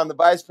noose around the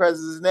vice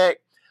president's neck,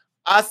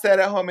 I sat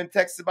at home and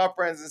texted my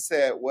friends and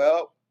said,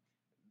 well,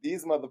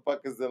 these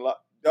motherfuckers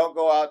don't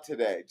go out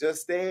today.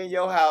 Just stay in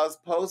your house,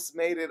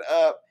 Postmate it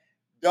up.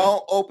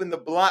 Don't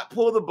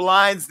pull the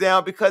blinds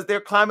down because they're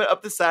climbing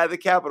up the side of the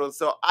Capitol.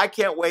 So I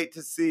can't wait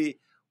to see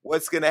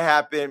what's going to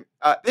happen.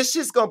 This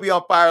shit's going to be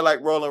on fire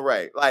like Rolling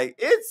Ray. Like,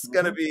 it's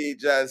going to be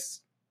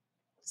just...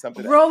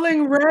 something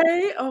Rolling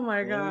Ray, oh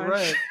my gosh!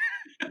 Right.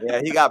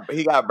 Yeah,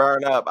 he got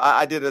burned up.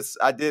 I did.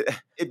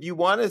 If you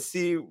want to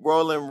see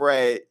Rolling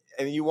Ray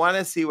and you want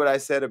to see what I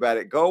said about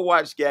it, go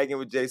watch Gagging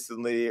with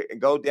Jason Lee and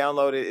go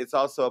download it. It's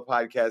also a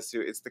podcast too.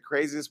 It's the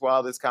craziest,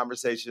 wildest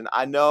conversation.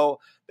 I know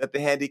that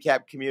the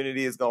handicapped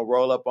community is gonna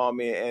roll up on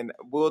me, and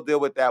we'll deal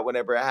with that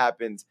whenever it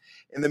happens.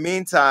 In the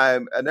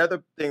meantime,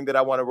 another thing that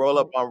I want to roll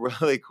up on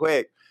really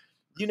quick.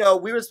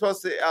 We were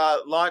supposed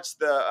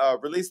to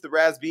release the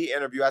Raz-B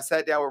interview. I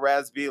sat down with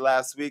Raz-B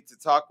last week to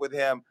talk with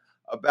him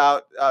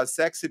about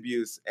sex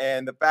abuse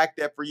and the fact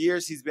that for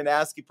years he's been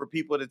asking for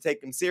people to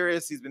take him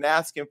serious. He's been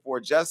asking for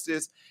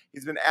justice.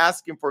 He's been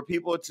asking for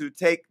people to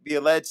take the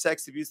alleged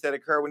sex abuse that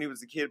occurred when he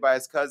was a kid by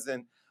his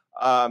cousin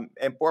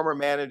and former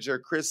manager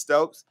Chris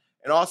Stokes,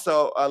 and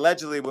also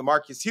allegedly with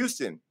Marcus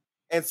Houston.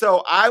 And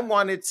so I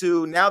wanted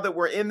to, now that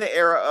we're in the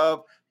era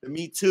of the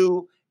Me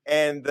Too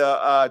and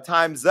the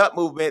Time's Up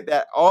movement,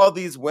 that all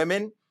these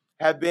women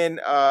have been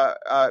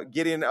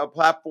getting a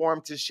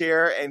platform to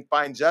share and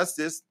find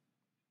justice,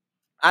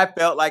 I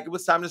felt like it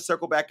was time to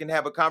circle back and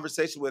have a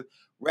conversation with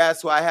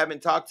Raz, who I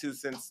haven't talked to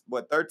since,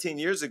 13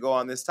 years ago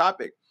on this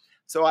topic.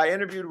 So I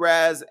interviewed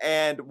Raz,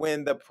 and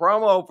when the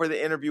promo for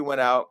the interview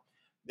went out,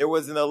 there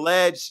was an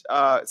alleged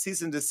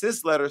cease and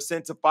desist letter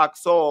sent to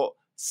Fox Soul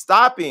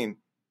stopping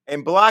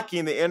and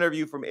blocking the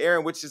interview from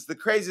airing, which is the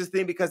craziest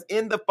thing, because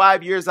in the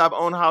 5 years I've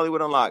owned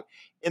Hollywood Unlocked,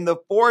 in the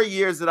 4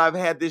 years that I've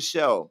had this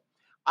show,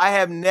 I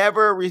have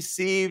never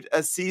received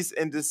a cease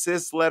and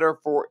desist letter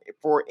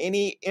for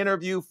any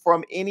interview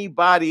from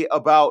anybody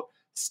about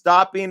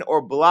stopping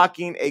or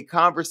blocking a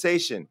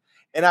conversation.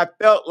 And I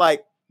felt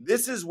like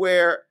this is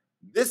where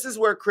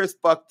Chris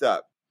fucked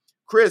up.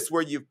 Chris,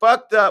 where you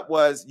fucked up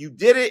was you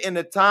did it in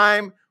a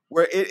time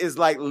where it is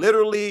like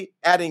literally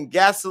adding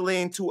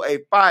gasoline to a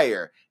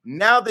fire.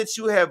 Now that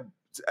you have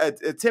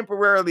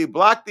temporarily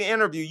blocked the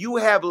interview, you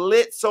have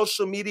lit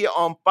social media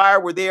on fire,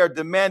 where they are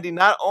demanding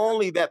not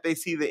only that they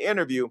see the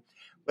interview,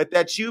 but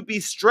that you be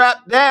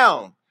strapped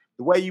down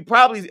the way you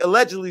probably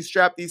allegedly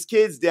strapped these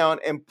kids down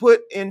and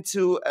put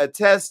into a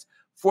test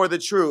for the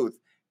truth.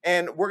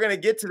 And we're going to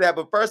get to that.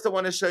 But first, I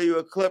want to show you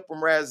a clip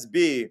from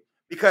Raz-B,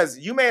 because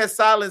you may have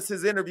silenced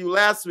his interview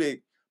last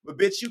week, but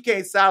bitch, you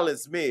can't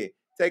silence me.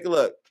 Take a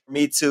look.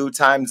 Me Too,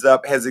 Time's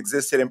Up has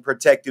existed and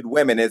protected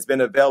women. It's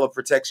been a veil of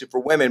protection for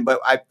women. But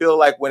I feel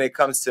like when it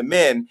comes to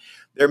men,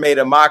 they're made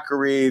a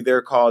mockery.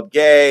 They're called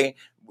gay.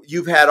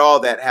 You've had all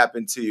that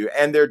happen to you.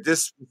 And they're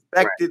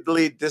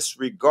disrespectedly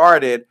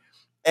disregarded.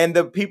 And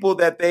the people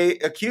that they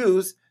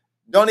accuse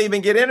don't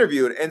even get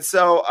interviewed. And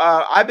so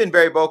I've been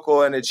very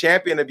vocal and a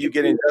champion of you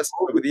getting justice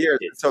over the years.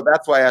 So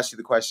that's why I asked you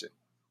the question.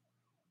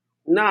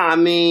 Nah, I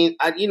mean,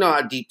 you know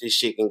how deep this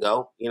shit can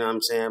go. You know what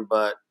I'm saying?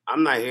 But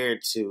I'm not here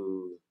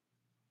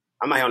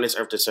on this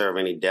earth to serve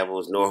any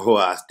devils, nor will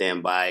I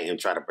stand by and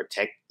try to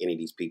protect any of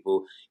these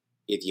people.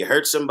 If you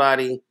hurt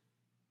somebody,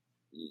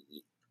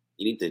 you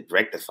need to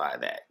rectify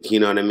that.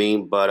 You know what I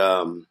mean?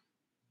 But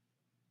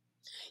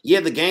yeah,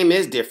 the game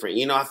is different.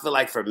 You know, I feel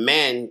like for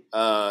men,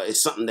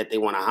 it's something that they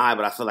want to hide,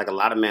 but I feel like a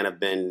lot of men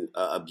have been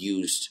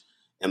abused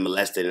and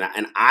molested.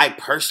 And I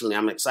personally,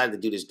 I'm excited to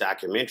do this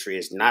documentary.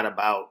 It's not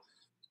about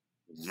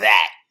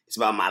that. It's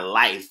about my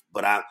life,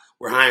 but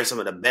we're hiring some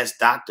of the best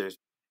doctors.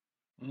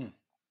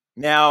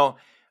 Now,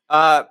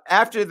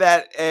 after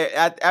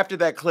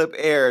that clip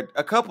aired,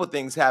 a couple of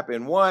things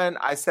happened. One,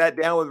 I sat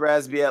down with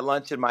Raz-B at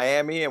lunch in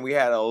Miami, and we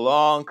had a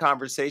long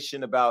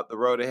conversation about the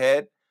road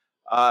ahead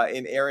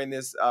in airing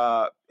this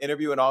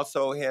interview, and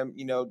also him,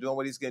 doing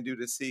what he's going to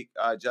do to seek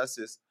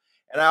justice.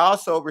 And I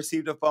also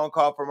received a phone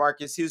call from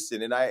Marcus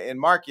Houston. And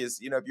Marcus,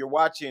 if you're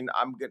watching,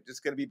 I'm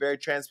just going to be very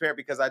transparent,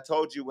 because I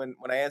told you when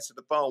I answered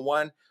the phone,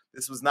 one,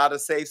 this was not a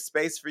safe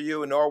space for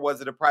you, nor was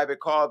it a private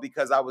call,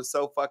 because I was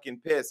so fucking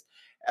pissed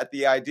at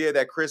the idea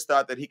that Chris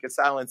thought that he could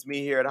silence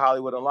me here at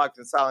Hollywood Unlocked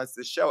and silence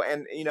the show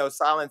and,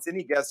 silence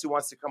any guest who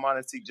wants to come on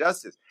and seek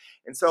justice.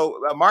 And so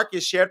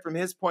Marcus shared from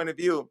his point of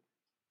view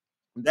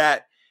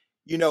that,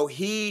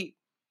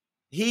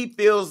 he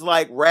feels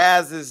like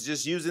Raz is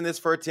just using this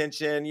for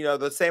attention.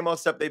 The same old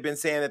stuff they've been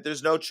saying, that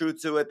there's no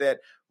truth to it, that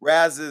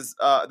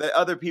that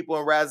other people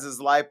in Raz's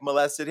life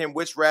molested him,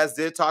 which Raz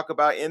did talk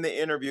about in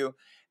the interview.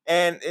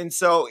 And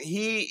so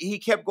he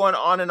kept going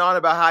on and on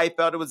about how he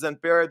felt it was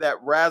unfair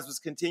that Raz was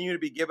continuing to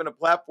be given a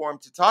platform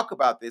to talk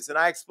about this. And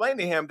I explained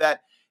to him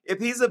that if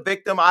he's a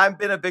victim, I've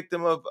been a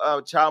victim of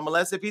child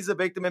molest. If he's a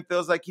victim and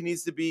feels like he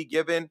needs to be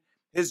given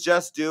his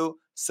just due,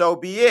 so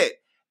be it.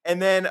 And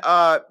then,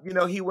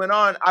 he went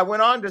on. I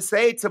went on to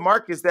say to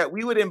Marcus that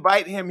we would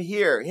invite him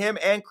here, him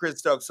and Chris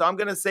Stokes. So I'm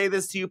going to say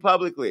this to you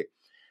publicly.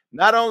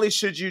 Not only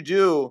should you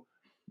do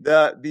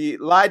the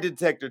lie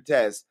detector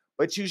test,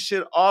 but you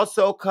should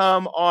also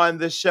come on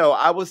the show.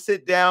 I will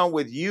sit down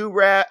with you,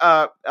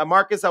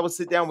 Marcus. I will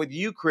sit down with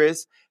you,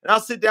 Chris, and I'll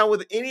sit down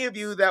with any of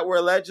you that were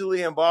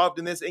allegedly involved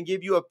in this and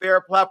give you a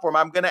fair platform.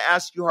 I'm going to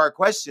ask you hard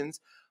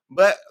questions,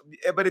 but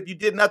if you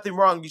did nothing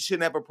wrong, you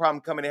shouldn't have a problem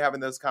coming and having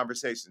those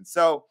conversations.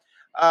 So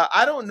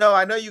I don't know.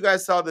 I know you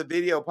guys saw the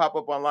video pop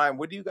up online.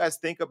 What do you guys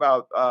think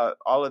about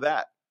all of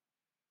that?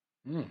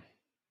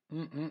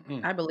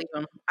 I believe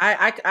him.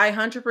 I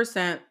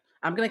 100%.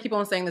 I'm going to keep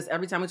on saying this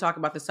every time we talk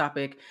about this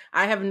topic.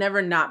 I have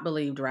never not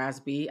believed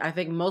Raz-B. I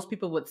think most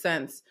people with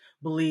sense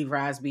believe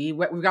Raz-B,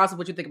 regardless of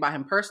what you think about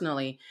him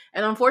personally.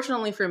 And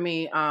unfortunately for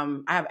me,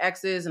 I have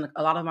exes and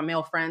a lot of my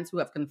male friends who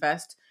have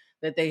confessed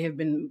that they have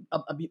been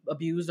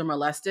abused or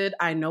molested.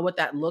 I know what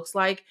that looks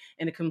like,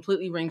 and it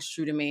completely rings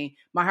true to me.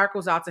 My heart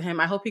goes out to him.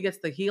 I hope he gets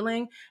the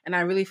healing, and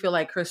I really feel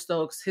like Chris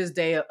Stokes, his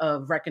day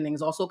of reckoning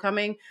is also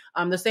coming.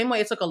 The same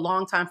way it took a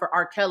long time for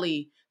R.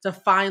 Kelly to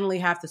finally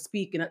have to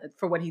speak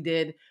for what he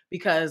did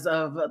because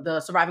of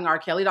the Surviving R.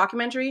 Kelly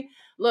documentary.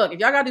 Look, if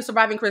y'all gotta do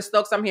Surviving Chris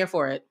Stokes, I'm here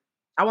for it.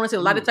 I want to see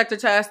the lie detector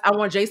test. I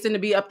want Jason to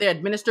be up there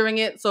administering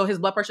it so his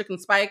blood pressure can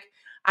spike.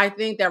 I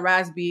think that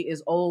Raz-B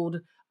is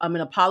owed an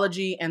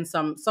apology and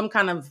some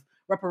kind of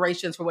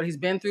reparations for what he's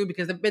been through,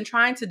 because they've been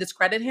trying to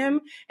discredit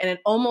him and it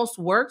almost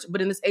worked.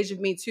 But in this age of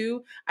Me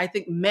Too, I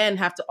think men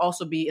have to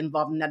also be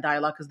involved in that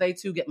dialogue because they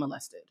too get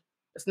molested.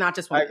 It's not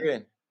just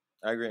women.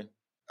 I agree.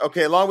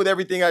 Okay, along with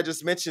everything I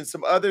just mentioned,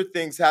 some other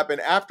things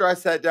happened. After I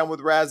sat down with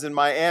Raz in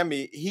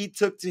Miami, he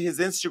took to his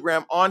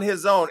Instagram on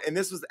his own. And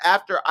this was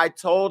after I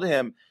told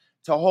him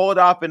to hold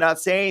off and not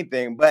say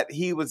anything. But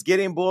he was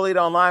getting bullied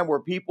online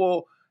where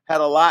people had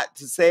a lot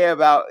to say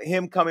about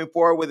him coming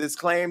forward with his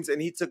claims.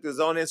 And he took his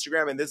own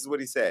Instagram, and this is what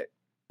he said.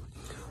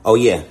 Oh,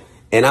 yeah.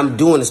 And I'm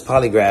doing this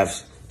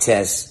polygraph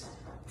test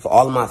for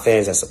all of my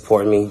fans that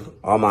support me,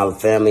 all my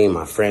family and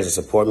my friends that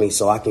support me,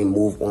 so I can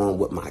move on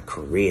with my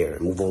career,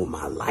 move on with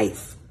my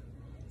life.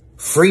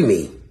 Free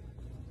me.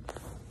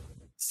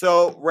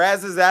 So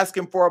Raz is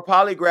asking for a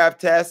polygraph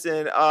test.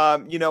 And,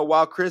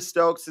 while Chris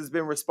Stokes has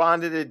been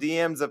responding to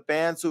DMs of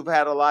fans who've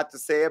had a lot to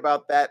say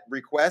about that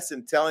request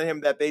and telling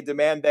him that they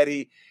demand that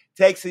he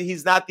takes it,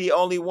 he's not the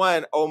only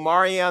one.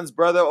 Omarion's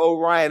brother,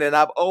 Orion, and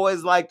I've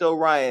always liked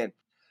Orion.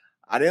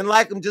 I didn't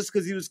like him just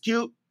because he was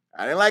cute.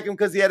 I didn't like him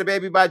because he had a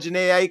baby by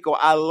Janae Aiko.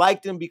 I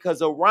liked him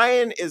because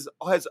Orion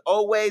has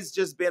always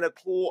just been a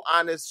cool,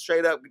 honest,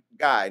 straight up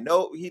guy.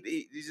 No,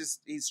 he's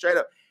straight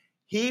up.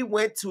 He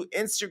went to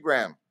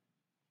Instagram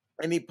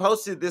and he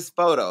posted this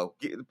photo.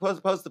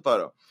 Post the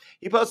photo.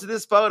 He posted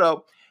this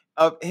photo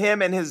of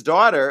him and his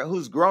daughter,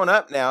 who's grown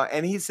up now,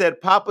 and he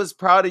said, "Papa's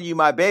proud of you,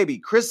 my baby."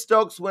 Chris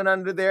Stokes went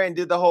under there and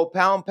did the whole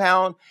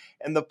pound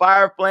and the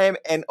fire flame,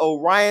 and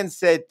Orion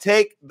said,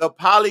 "Take the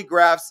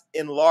polygraphs"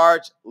 in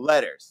large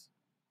letters.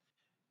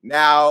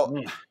 Now,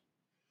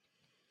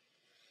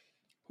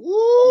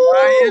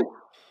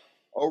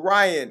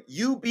 Orion,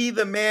 you be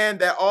the man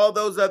that all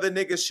those other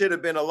niggas should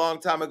have been a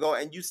long time ago,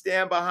 and you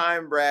stand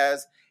behind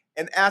Raz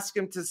and ask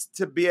him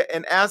to be,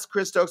 and ask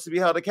Chris Stokes to be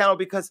held accountable.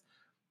 Because,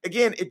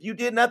 again, if you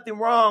did nothing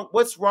wrong,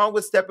 what's wrong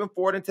with stepping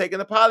forward and taking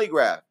the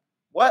polygraph?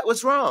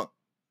 What's wrong?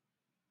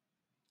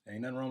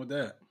 Ain't nothing wrong with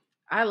that.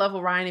 I love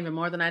Orion even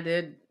more than I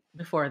did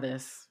before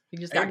this. He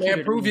just got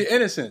cuter. Prove your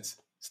innocence.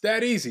 It's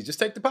that easy. Just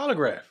take the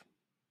polygraph.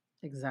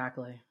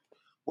 Exactly.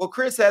 Well,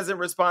 Chris hasn't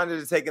responded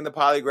to taking the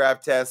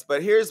polygraph test,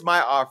 but here's my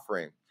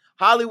offering.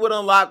 Hollywood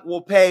Unlocked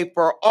will pay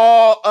for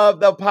all of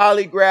the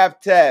polygraph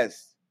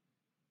tests.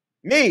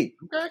 Me.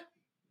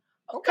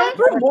 Okay.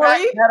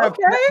 Maury.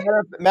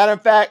 Matter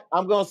of fact,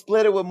 I'm going to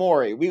split it with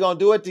Maury. We're going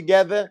to do it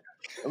together,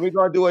 and we're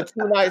going to do a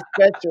 2-night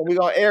special. We're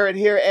going to air it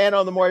here and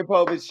on the Maury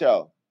Povich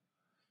Show.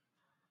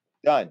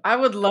 Done. I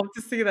would love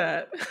to see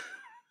that.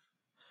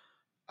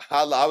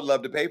 I would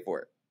love to pay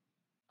for it.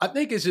 I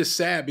think it's just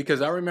sad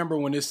because I remember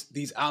when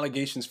these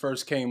allegations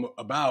first came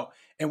about,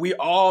 and we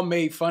all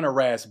made fun of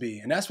Raz-B.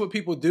 And that's what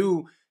people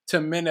do to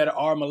men that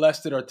are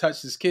molested or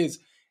touched as kids.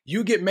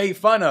 You get made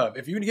fun of.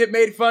 If you get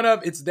made fun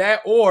of, it's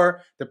that,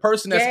 or the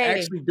person that's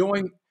actually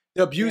doing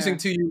the abusing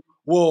to you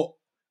will,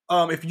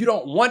 if you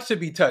don't want to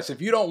be touched,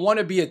 if you don't want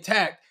to be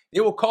attacked,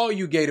 they will call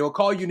you gay. They will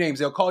call you names.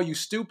 They'll call you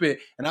stupid.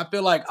 And I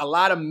feel like a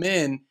lot of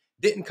men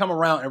didn't come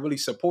around and really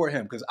support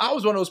him, because I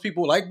was one of those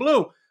people like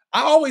Blue.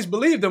 I always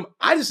believed him.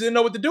 I just didn't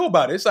know what to do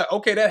about it. It's like,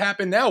 okay, that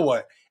happened. Now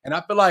what? And I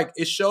feel like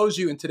it shows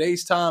you in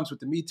today's times with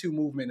the Me Too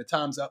movement, the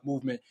Time's Up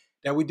movement,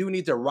 that we do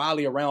need to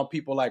rally around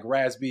people like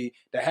Raz-B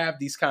that have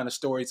these kind of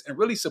stories and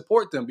really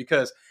support them,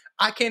 because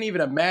I can't even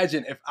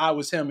imagine if I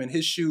was him in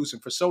his shoes.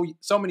 And for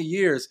so many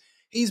years,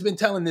 he's been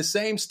telling the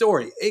same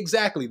story,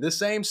 exactly the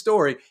same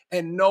story,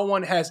 and no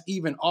one has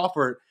even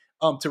offered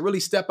to really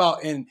step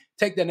out and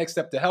take that next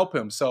step to help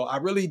him. So I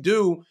really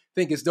do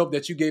think it's dope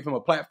that you gave him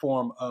a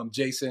platform,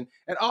 Jason.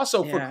 And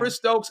also for Chris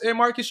Stokes and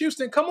Marcus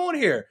Houston, come on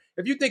here.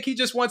 If you think he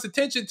just wants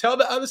attention, tell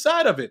the other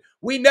side of it.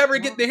 We never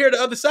get to hear the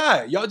other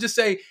side. Y'all just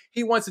say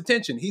he wants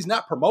attention. He's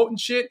not promoting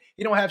shit.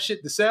 He don't have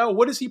shit to sell.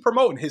 What is he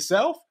promoting?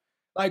 Himself?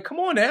 Like, come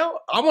on now.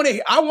 I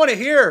want to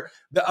hear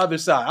the other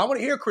side. I want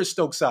to hear Chris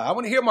Stokes' side. I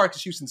want to hear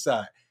Marcus Houston's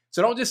side.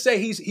 So don't just say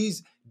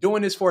he's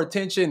doing this for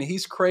attention.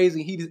 He's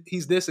crazy.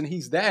 He's this and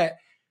he's that.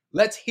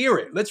 Let's hear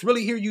it. Let's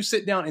really hear you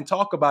sit down and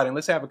talk about it, and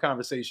let's have a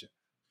conversation.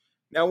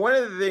 Now, one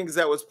of the things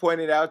that was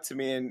pointed out to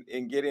me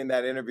in getting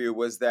that interview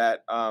was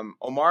that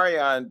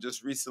Omarion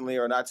just recently,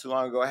 or not too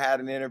long ago,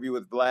 had an interview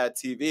with Vlad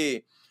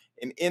TV.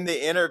 And in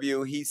the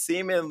interview, he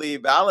seemingly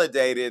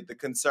validated the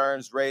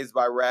concerns raised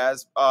by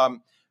Raz.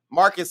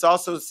 Marcus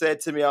also said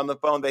to me on the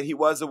phone that he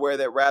was aware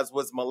that Raz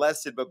was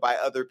molested, but by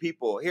other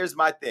people. Here's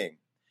my thing.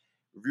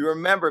 If you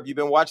remember, if you've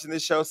been watching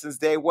this show since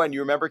day one, you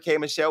remember K.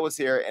 Michelle was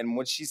here. And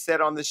what she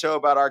said on the show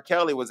about R.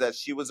 Kelly was that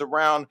she was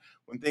around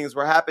when things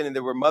were happening.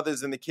 There were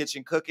mothers in the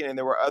kitchen cooking, and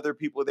there were other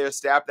people there,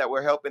 staff that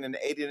were helping and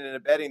aiding and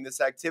abetting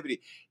this activity.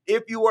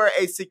 If you were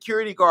a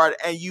security guard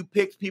and you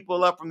picked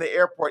people up from the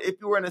airport, if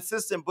you were an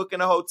assistant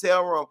booking a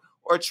hotel room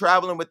or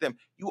traveling with them,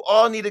 you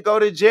all need to go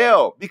to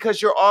jail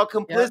because you're all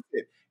complicit.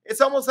 Yeah. It's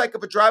almost like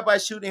if a drive-by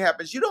shooting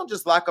happens, you don't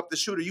just lock up the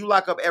shooter, you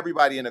lock up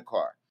everybody in the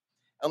car.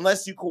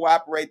 Unless you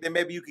cooperate, then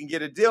maybe you can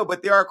get a deal.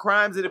 But there are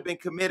crimes that have been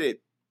committed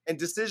and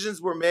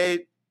decisions were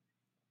made.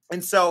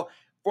 And so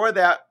for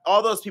that,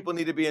 all those people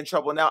need to be in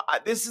trouble. Now,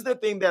 this is the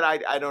thing that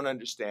I don't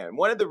understand.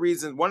 One of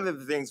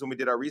the things when we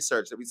did our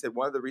research that we said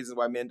one of the reasons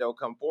why men don't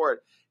come forward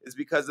is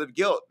because of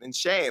guilt and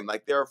shame.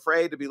 Like they're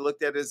afraid to be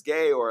looked at as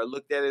gay or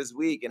looked at as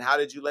weak. And how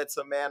did you let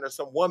some man or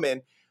some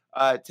woman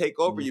take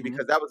over you?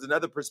 Because that was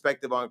another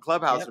perspective on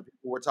Clubhouse where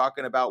people were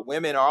talking about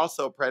women are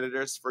also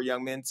predators for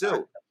young men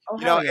too.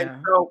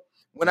 And so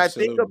when I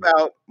think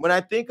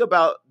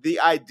about the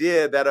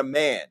idea that a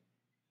man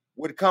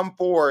would come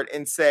forward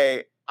and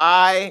say,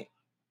 I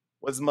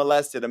was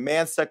molested, a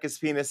man stuck his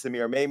penis in me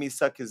or made me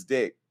suck his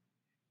dick,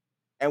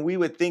 and we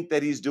would think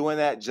that he's doing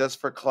that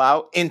just for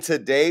clout in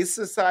today's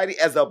society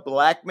as a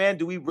black man,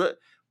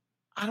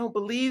 I don't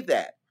believe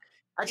that.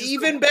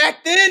 Even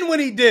back then when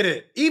he did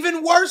it,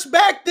 even worse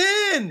back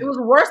then. It was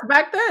worse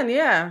back then,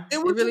 yeah. It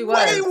really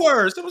way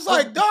worse. It was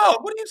like, dog,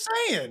 what are you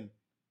saying?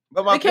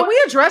 But can we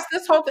address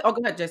this whole thing? Oh,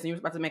 go ahead, Jason. You were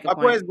about to make a point.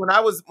 My point is,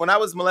 when I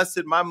was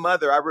molested, my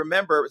mother, I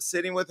remember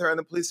sitting with her in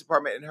the police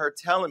department and her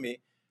telling me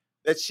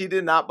that she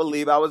did not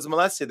believe I was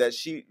molested, that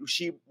she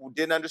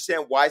didn't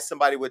understand why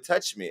somebody would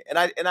touch me. And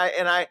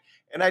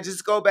I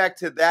just go back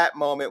to that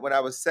moment when I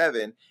was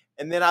 7.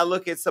 And then I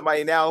look at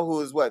somebody now who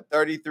is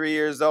 33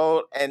 years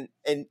old, and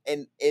the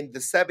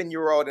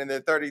 7-year-old and the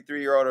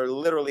 33-year-old are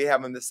literally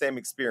having the same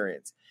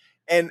experience.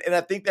 And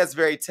I think that's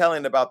very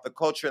telling about the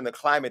culture and the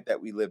climate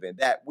that we live in,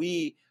 that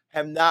we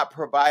have not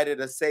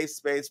provided a safe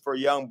space for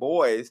young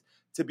boys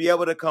to be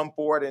able to come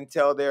forward and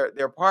tell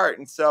their part.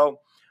 And so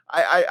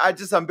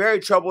I'm very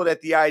troubled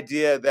at the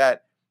idea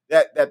that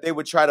they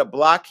would try to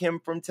block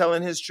him from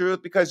telling his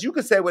truth, because you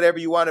can say whatever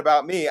you want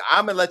about me.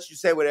 I'm going to let you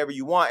say whatever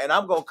you want, and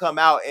I'm going to come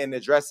out and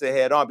address it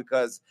head on,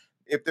 because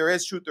if there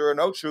is truth or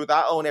no truth,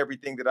 I own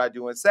everything that I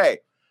do and say.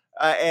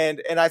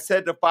 And I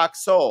said to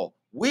Fox Soul,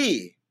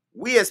 we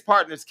as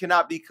partners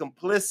cannot be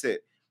complicit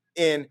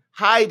in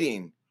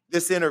hiding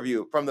this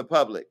interview from the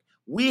public.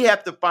 We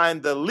have to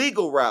find the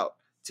legal route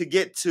to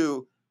get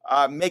to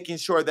making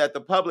sure that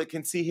the public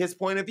can see his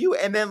point of view,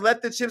 and then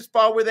let the chips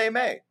fall where they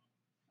may.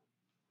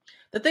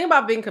 The thing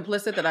about being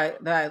complicit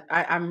that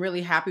I'm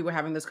really happy we're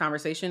having this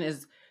conversation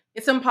is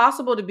it's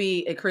impossible to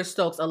be a Chris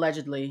Stokes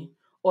allegedly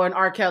or an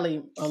R.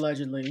 Kelly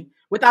allegedly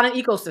without an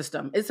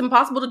ecosystem. It's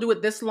impossible to do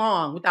it this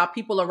long without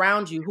people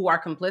around you who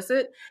are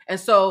complicit. And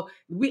so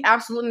we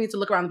absolutely need to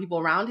look around the people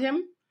around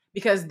him,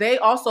 because they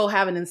also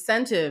have an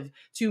incentive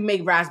to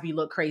make Raz-B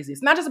look crazy.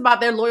 It's not just about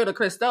they're loyal to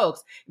Chris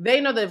Stokes.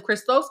 They know that if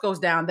Chris Stokes goes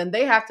down, then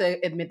they have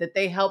to admit that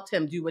they helped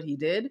him do what he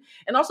did.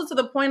 And also to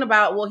the point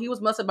about, he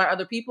was molested by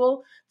other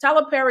people.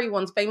 Tyler Perry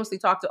once famously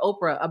talked to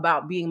Oprah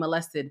about being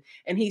molested.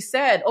 And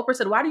Oprah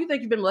said, why do you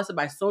think you've been molested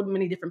by so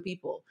many different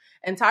people?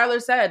 And Tyler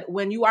said,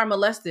 when you are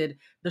molested,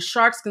 the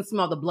sharks can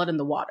smell the blood in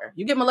the water.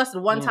 You get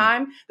molested one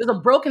time, there's a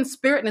broken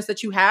spiritness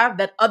that you have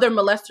that other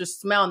molesters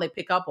smell and they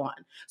pick up on.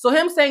 So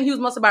him saying he was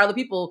molested by other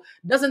people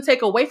doesn't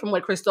take away from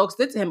what Chris Stokes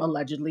did to him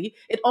allegedly.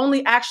 It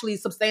only actually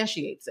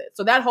substantiates it.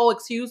 So that whole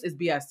excuse is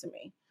BS to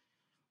me.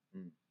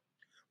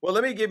 Well,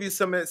 let me give you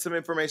some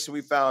information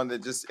we found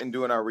that just in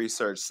doing our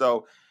research.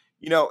 So,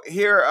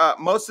 here,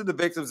 most of the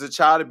victims of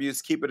child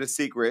abuse keep it a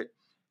secret,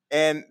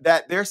 and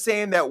that they're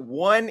saying that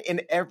 1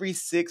 in every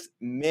 6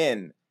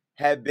 men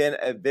have been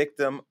a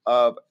victim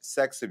of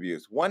sex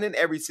abuse. 1 in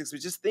every 6.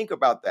 Just think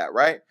about that,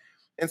 right?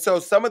 And so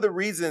some of the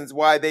reasons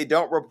why they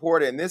don't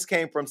report it, and this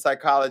came from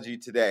Psychology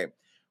Today.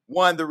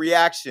 1, the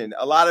reaction,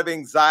 a lot of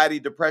anxiety,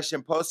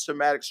 depression,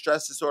 post-traumatic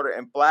stress disorder,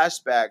 and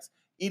flashbacks,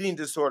 eating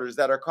disorders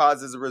that are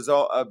caused as a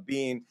result of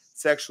being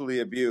sexually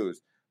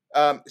abused.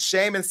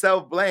 Shame and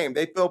self-blame.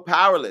 They feel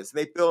powerless.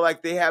 They feel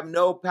like they have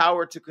no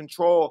power to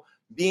control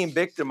being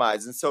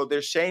victimized. And so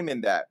there's shame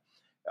in that.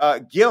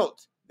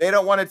 Guilt. They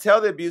don't want to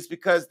tell the abuse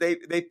because they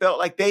felt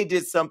like they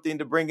did something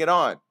to bring it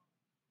on.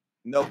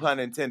 No pun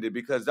intended,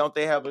 because don't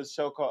they have a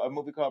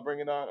movie called Bring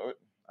It On?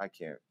 I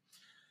can't.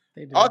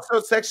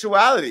 Also,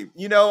 sexuality.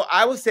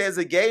 I would say as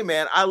a gay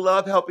man, I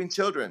love helping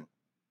children.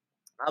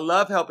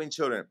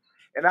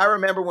 And I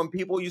remember when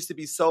people used to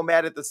be so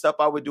mad at the stuff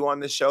I would do on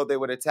the show, they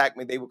would attack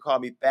me. They would call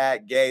me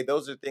fat, gay.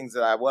 Those are things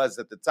that I was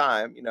at the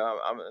time.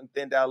 I'm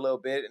thinned out a little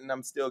bit and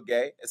I'm still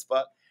gay as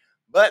fuck.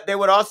 But they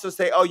would also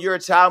say, oh, you're a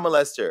child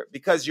molester.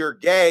 Because you're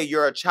gay,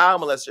 you're a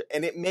child molester.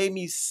 And it made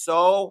me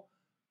so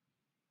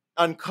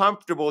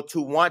uncomfortable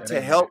to want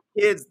to help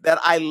kids that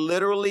I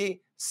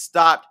literally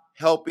stopped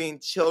helping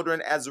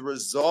children as a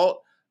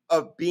result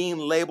of being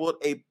labeled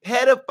a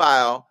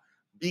pedophile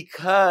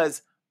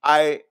because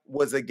I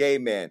was a gay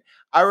man.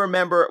 I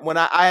remember when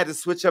I had to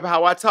switch up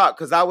how I talk,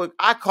 because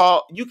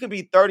you could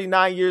be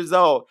 39 years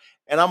old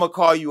and I'm gonna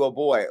call you a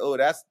boy. Oh,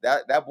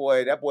 that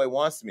boy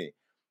wants me.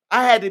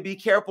 I had to be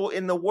careful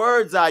in the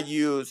words I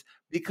use,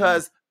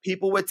 because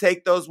people would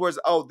take those words,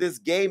 oh, this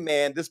gay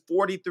man, this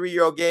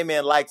 43-year-old gay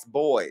man likes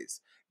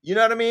boys. You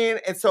know what I mean?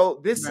 And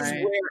so this is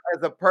where,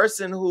 as a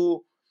person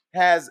who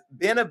has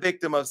been a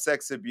victim of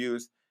sex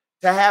abuse,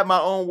 to have my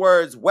own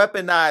words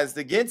weaponized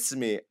against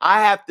me,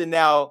 I have to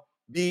now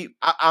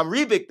I'm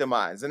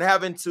re-victimized and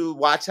having to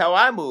watch how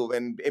I move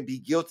and be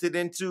guilted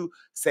into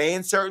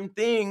saying certain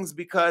things,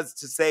 because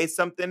to say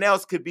something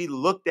else could be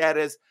looked at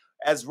as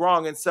as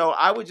wrong. And so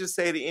I would just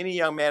say to any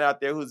young man out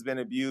there who's been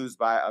abused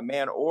by a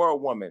man or a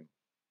woman,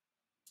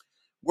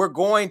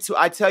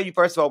 I tell you,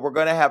 first of all, we're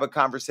going to have a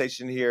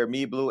conversation here,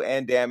 me, Blue,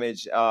 and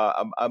Damage,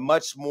 a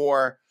much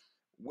more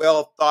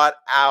well thought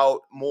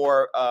out,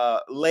 more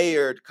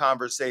layered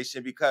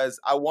conversation, because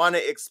I want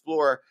to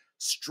explore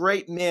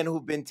straight men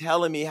who've been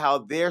telling me how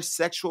their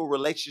sexual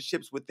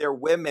relationships with their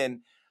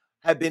women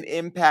have been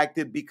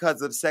impacted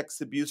because of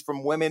sex abuse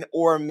from women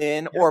or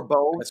men or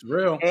both. That's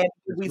real. And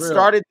That's we real.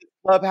 started the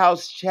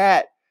Clubhouse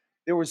chat.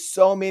 There were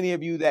so many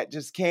of you that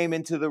just came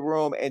into the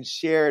room and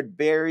shared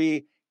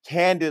very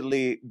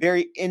candidly,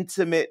 very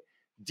intimate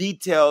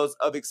details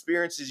of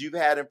experiences you've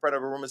had in front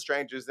of a room of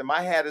strangers. And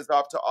my hat is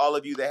off to all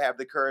of you that have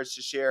the courage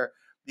to share,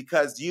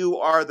 because you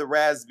are the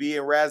Raz-B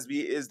and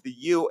Raz-B is the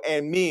you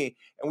and me.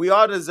 And we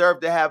all deserve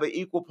to have an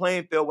equal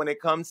playing field when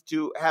it comes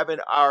to having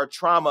our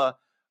trauma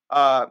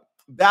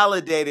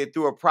validated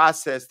through a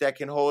process that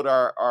can hold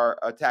our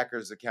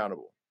attackers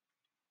accountable.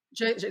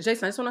 Jason, I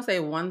just want to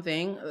say one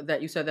thing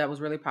that you said that was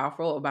really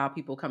powerful about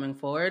people coming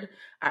forward.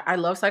 I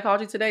love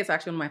Psychology Today. It's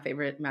actually one of my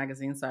favorite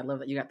magazines, so I love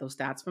that you got those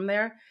stats from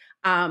there.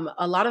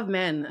 A lot of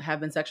men have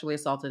been sexually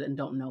assaulted and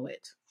don't know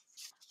it.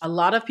 A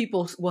lot of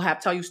people will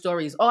tell you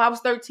stories. Oh, I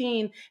was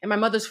 13 and my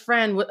mother's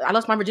friend, I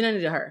lost my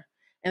virginity to her.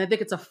 And I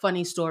think it's a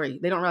funny story.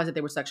 They don't realize that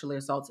they were sexually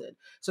assaulted.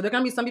 So there are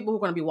going to be some people who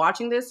are going to be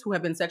watching this who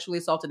have been sexually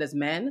assaulted as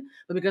men,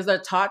 but because they're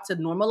taught to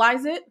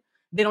normalize it,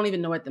 they don't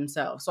even know it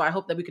themselves. So I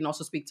hope that we can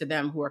also speak to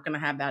them who are going to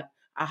have that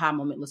aha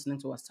moment listening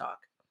to us talk.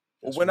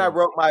 Well, when I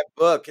wrote my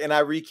book and I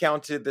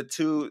recounted the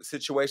two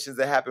situations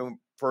that happened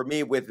for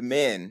me with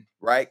men,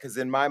 right? Because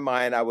in my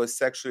mind, I was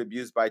sexually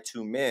abused by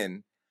two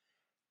men.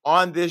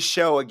 On this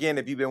show, again,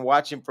 if you've been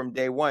watching from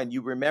day one,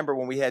 you remember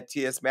when we had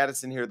T.S.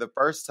 Madison here the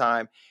first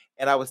time,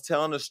 and I was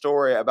telling a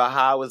story about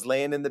how I was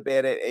laying in the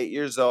bed at 8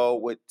 years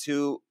old with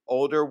two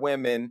older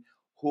women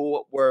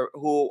who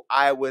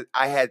I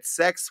had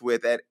sex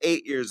with at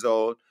 8 years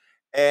old.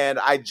 And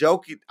I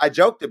joked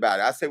about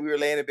it. I said we were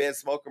laying in bed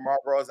smoking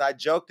Marlboros. I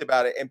joked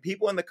about it. And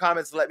people in the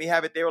comments let me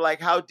have it. They were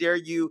like, how dare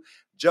you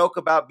joke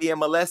about being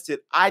molested?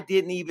 I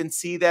didn't even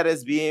see that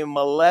as being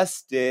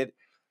molested,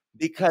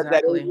 because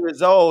at 8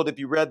 years old, if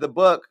you read the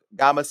book,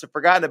 God must have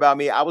forgotten about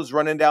me. I was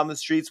running down the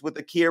streets with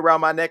a key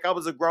around my neck. I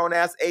was a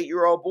grown-ass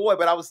 8-year-old boy,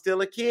 but I was still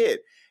a kid.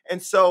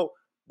 And so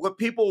what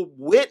people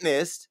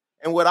witnessed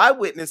and what I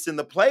witnessed in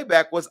the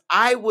playback was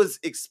I was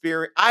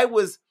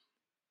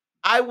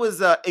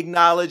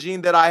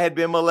acknowledging that I had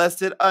been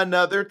molested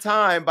another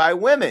time by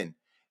women.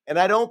 And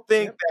I don't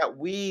think that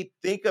we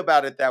think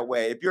about it that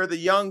way. If you're the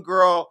young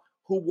girl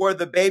who wore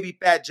the baby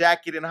fat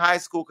jacket in high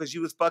school because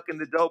you was fucking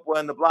the dope boy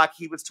on the block,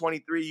 he was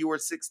 23, you were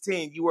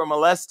 16, you were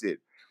molested.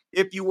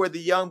 If you were the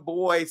young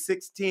boy,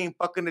 16,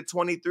 fucking the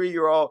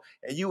 23-year-old,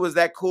 and you was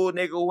that cool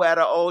nigga who had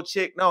an old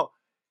chick, no,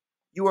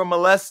 you were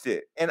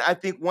molested. And I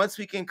think once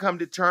we can come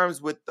to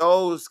terms with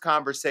those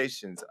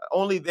conversations,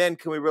 only then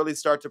can we really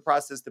start to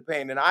process the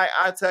pain. And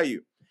I tell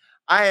you,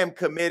 I am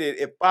committed.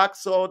 If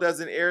Fox Soul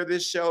doesn't air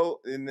this show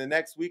in the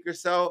next week or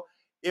so,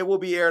 it will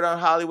be aired on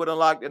Hollywood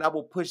Unlocked, and I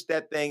will push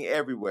that thing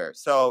everywhere.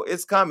 So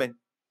it's coming.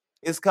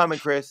 It's coming,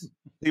 Chris.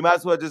 You might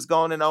as well just go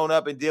on and own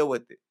up and deal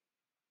with it.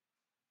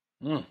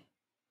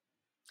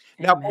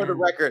 Now, for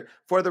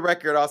the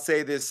record, I'll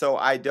say this so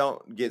I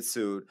don't get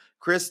sued.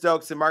 Chris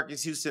Stokes and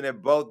Marcus Houston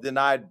have both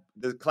denied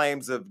the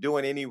claims of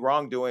doing any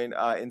wrongdoing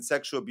in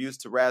sexual abuse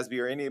to Raz-B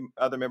or any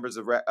other members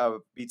of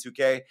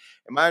B2K.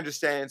 And my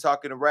understanding,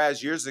 talking to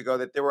Raz years ago,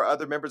 that there were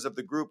other members of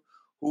the group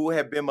who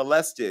have been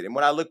molested. And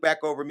when I look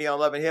back over me on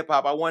Love and Hip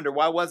Hop, I wonder,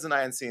 why wasn't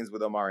I in scenes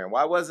with Omarion?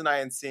 Why wasn't I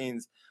in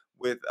scenes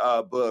with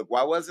Boog?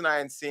 Why wasn't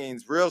I in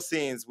real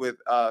scenes with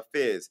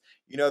Fizz?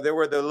 You know, there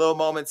were the little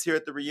moments here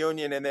at the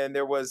reunion, and then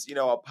there was, you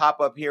know, a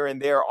pop-up here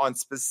and there on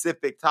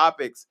specific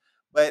topics.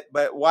 But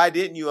why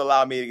didn't you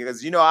allow me?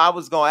 Because, you know, I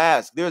was going to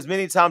ask. There's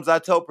many times I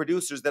told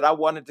producers that I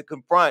wanted to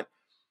confront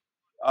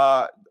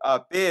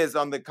Fizz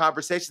on the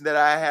conversation that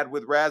I had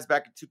with Raz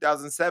back in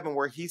 2007,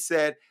 where he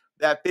said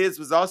that Fizz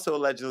was also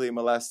allegedly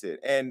molested.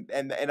 And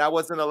I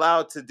wasn't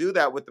allowed to do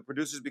that with the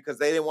producers because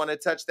they didn't want to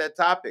touch that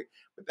topic.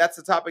 But that's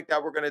the topic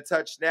that we're going to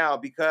touch now,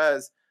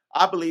 because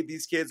I believe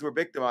these kids were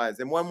victimized.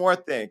 And one more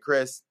thing,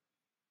 Chris.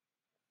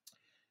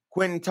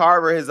 Quentin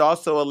Tarver has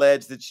also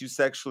alleged that you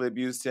sexually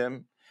abused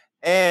him.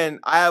 And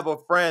I have a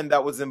friend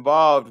that was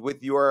involved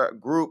with your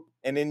group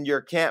and in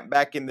your camp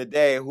back in the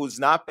day who's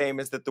not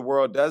famous, that the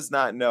world does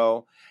not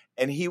know.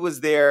 And he was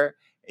there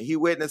and he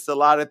witnessed a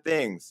lot of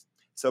things.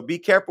 So be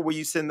careful when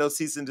you send those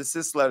cease and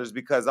desist letters,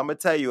 because I'm going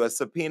to tell you, a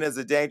subpoena is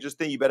a dangerous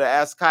thing. You better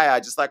ask Kaya.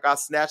 Just like I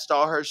snatched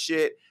all her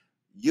shit,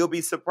 you'll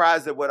be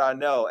surprised at what I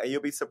know. And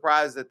you'll be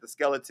surprised at the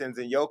skeletons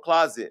in your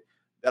closet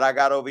that I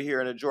got over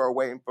here in a drawer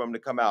waiting for them to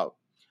come out.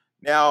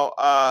 Now,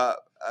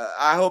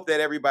 I hope that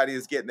everybody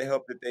is getting the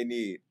help that they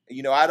need.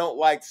 You know, I don't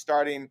like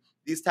starting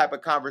these type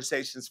of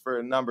conversations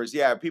for numbers.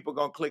 Yeah, people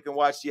going to click and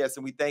watch. Yes,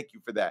 and we thank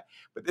you for that.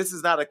 But this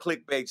is not a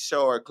clickbait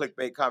show or a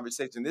clickbait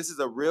conversation. This is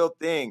a real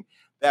thing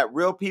that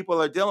real people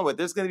are dealing with.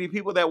 There's going to be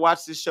people that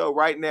watch this show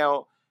right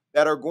now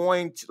that are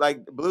going to,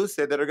 like Blue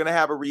said, that are going to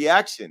have a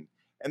reaction.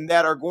 and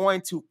that are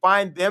going to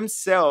find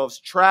themselves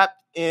trapped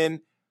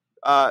in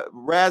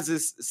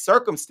Raz's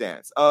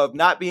circumstance of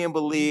not being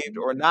believed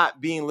or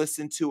not being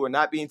listened to or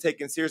not being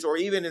taken serious or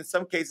even in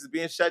some cases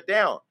being shut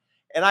down.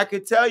 And I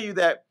could tell you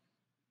that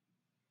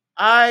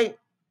I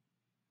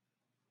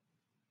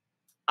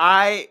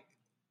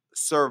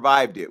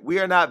survived it. We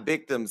are not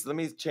victims. Let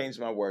me change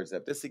my words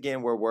up. This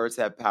again, where words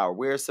have power.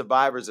 We are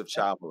survivors of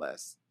child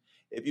molest.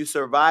 If you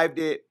survived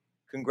it,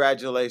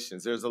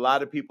 congratulations. There's a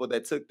lot of people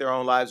that took their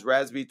own lives.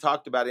 Raz-B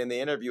talked about in the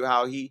interview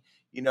how he,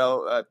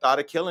 thought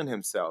of killing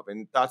himself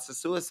and thoughts of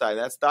suicide.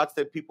 That's thoughts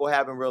that people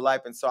have in real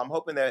life. And so I'm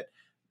hoping that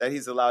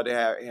he's allowed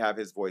to have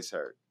his voice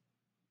heard.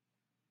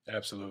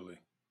 Absolutely.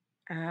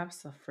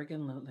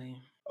 Absolutely.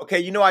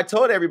 Okay, I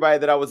told everybody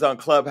that I was on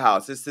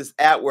Clubhouse. It's this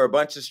app where a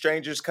bunch of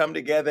strangers come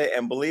together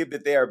and believe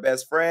that they are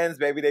best friends.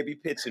 Maybe they be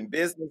pitching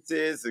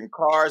businesses and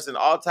cars and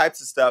all types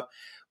of stuff.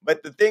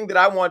 But the thing that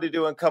I wanted to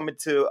do in coming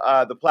to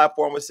the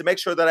platform was to make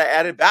sure that I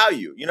added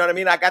value. You know what I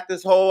mean? I got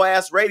this whole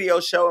ass radio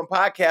show and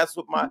podcast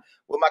with my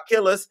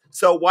killers.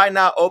 So why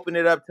not open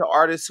it up to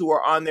artists who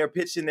are on there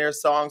pitching their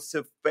songs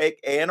to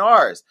fake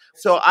A&Rs?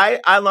 So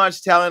I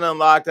launched Talent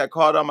Unlocked. I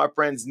called on my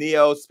friends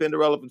Neo,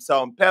 Spinderella from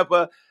Salt and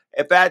Pepper,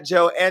 and Fat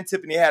Joe and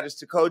Tiffany Haddish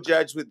to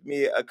co-judge with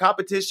me a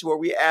competition where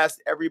we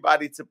asked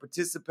everybody to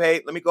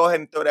participate. Let me go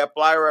ahead and throw that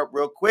flyer up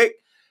real quick.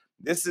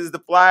 This is the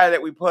flyer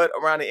that we put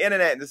around the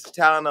internet, and this is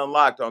Talent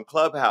Unlocked on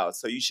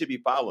Clubhouse, so you should be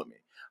following me.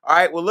 All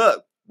right, well,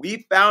 look,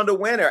 we found a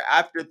winner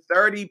after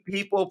 30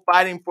 people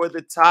fighting for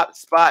the top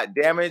spot.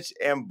 Damage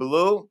and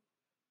Blue,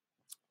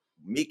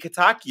 meet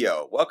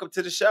Katakio. Welcome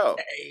to the show.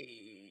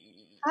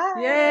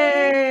 Hi.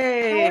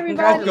 Yay! Hi,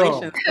 everybody.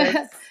 Congratulations.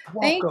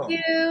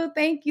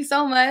 Thank you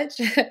so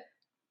much.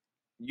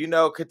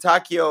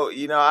 Katakio,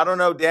 I don't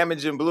know,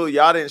 Damage and Blue,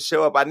 y'all didn't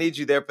show up. I need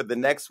you there for the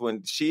next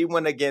one. She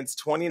went against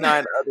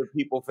 29 other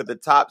people for the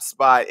top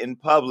spot in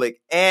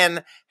public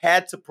and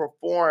had to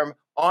perform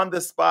on the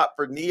spot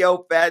for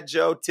Neo, Fat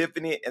Joe,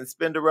 Tiffany, and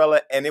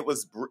Spinderella, and it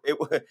was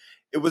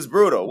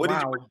brutal.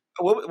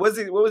 What was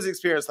the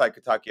experience like,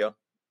 Katakio?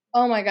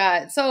 Oh my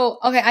God. So,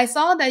 okay, I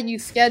saw that you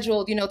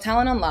scheduled,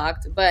 Talent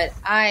Unlocked, but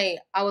I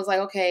was like,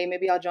 okay,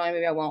 maybe I'll join,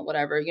 maybe I won't,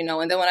 whatever, and then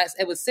when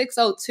it was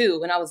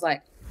 6:02 and I was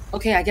like,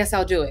 okay, I guess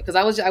I'll do it. Because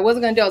I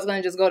wasn't going to do it. I was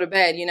going to just go to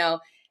bed,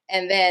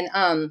 And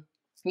then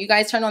you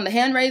guys turned on the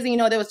hand raising.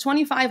 There was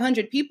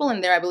 2,500 people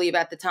in there, I believe,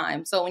 at the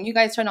time. So when you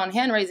guys turned on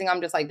hand raising, I'm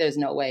just like, there's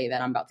no way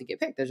that I'm about to get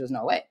picked. There's just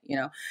no way,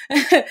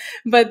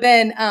 But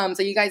then,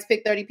 so you guys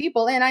picked 30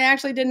 people, and I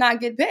actually did not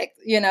get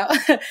picked,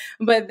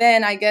 But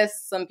then I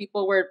guess some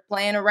people were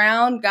playing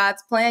around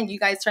God's plan. You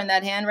guys turned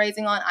that hand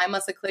raising on. I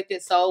must have clicked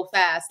it so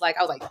fast. Like,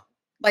 I was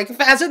like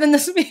faster than the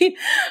speed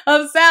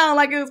of sound.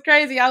 Like, it was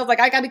crazy. I was like,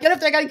 I got to get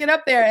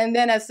up there. And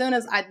then as soon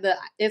as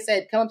it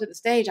said, come to the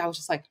stage, I was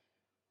just like,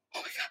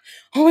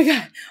 oh my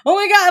God.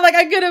 Like,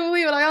 I couldn't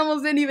believe it. I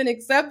almost didn't even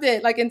accept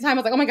it. Like, in time, I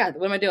was like, oh my God,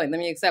 what am I doing? Let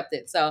me accept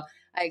it. So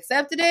I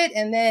accepted it.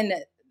 And then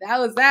that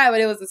was that. But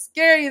it was the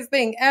scariest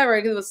thing ever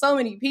because there was so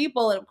many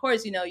people. And of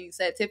course, you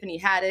said Tiffany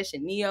Haddish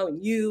and Neo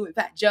and you and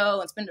Fat Joe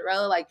and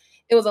Spinderella. Like,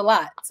 it was a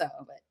lot. So,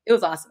 but it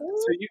was awesome.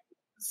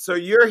 So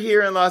you're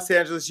here in Los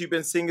Angeles. You've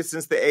been singing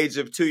since the age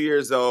of 2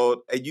 years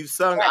old. And you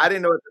sung, right. I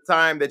didn't know at the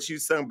time that you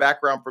sung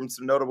background from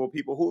some notable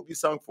people. Who have you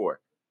sung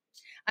for?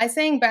 I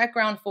sang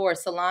background for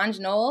Solange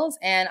Knowles,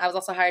 and I was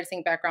also hired to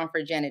sing background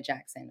for Janet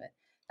Jackson. But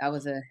that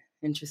was an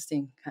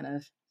interesting kind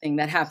of thing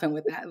that happened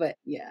with that. But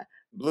yeah.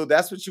 Blue,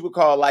 that's what you would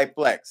call a light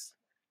flex.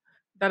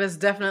 That is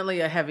definitely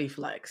a heavy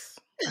flex.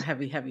 A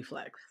heavy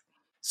flex.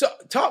 So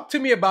talk to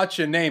me about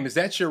your name. Is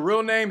that your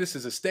real name? This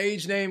is a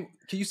stage name.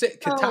 Can you say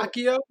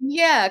Katakio?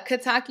 Yeah,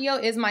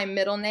 Katakio is my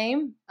middle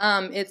name.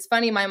 It's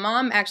funny. My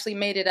mom actually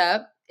made it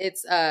up.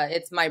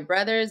 It's my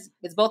brother's.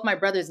 It's both my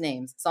brother's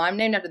names. So I'm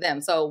named after them.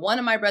 So one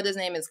of my brother's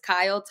name is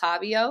Kyle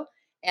Tavio,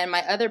 and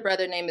my other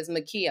brother name is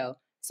Makio.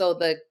 So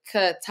the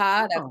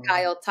Kata, that's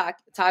Kyle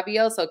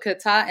Tavio. So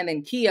Kata, and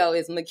then Kio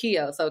is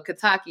Makio. So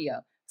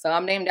Katakio. So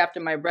I'm named after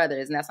my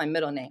brothers, and that's my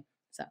middle name.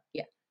 So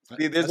yeah.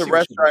 See, there's a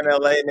restaurant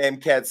in LA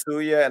named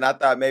Katsuya, and I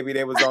thought maybe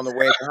they was on the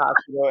way to the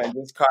hospital and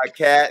just caught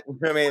Cat,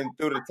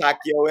 threw the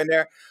Takio in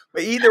there.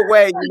 But either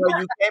way,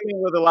 you came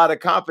in with a lot of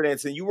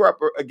confidence, and you were up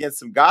against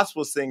some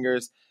gospel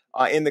singers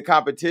in the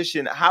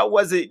competition. How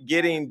was it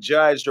getting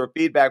judged or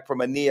feedback from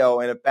a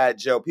Neo and a Fat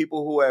Joe,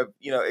 people who have,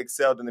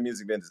 excelled in the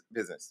music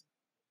business?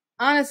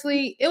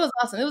 Honestly, it was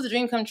awesome. It was a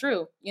dream come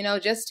true,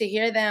 just to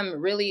hear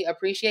them really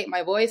appreciate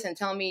my voice and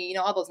tell me,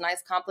 all those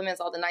nice compliments,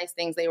 all the nice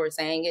things they were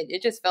saying.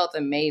 It just felt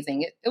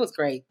amazing. It was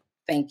great.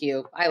 Thank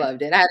you. I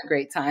loved it. I had a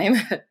great time.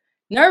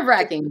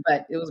 Nerve-wracking,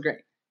 but it was great.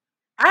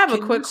 I have a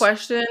quick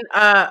question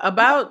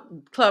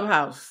about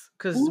Clubhouse,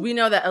 because we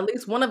know that at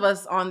least one of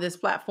us on this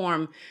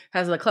platform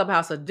has a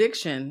Clubhouse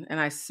addiction, and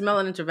I smell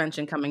an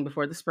intervention coming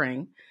before the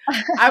spring.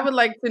 I would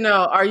like to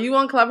know, are you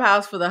on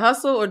Clubhouse for the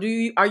hustle, or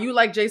are you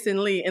like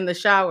Jason Lee in the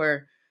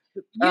shower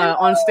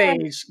on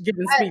stage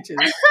giving speeches?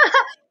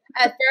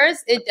 At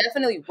first, it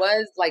definitely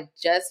was like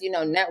just,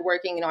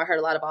 networking. I heard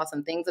a lot of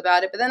awesome things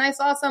about it. But then I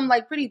saw some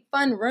like pretty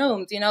fun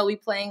rooms, we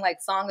playing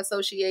like song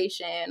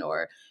association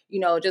or,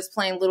 just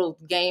playing little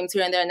games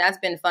here and there. And that's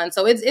been fun.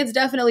 So it's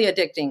definitely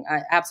addicting.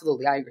 I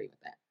agree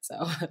with that.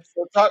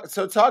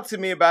 So talk to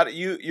me about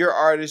your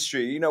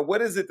artistry.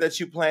 What is it that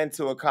you plan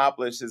to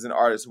accomplish as an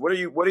artist? What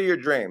are your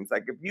dreams?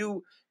 Like if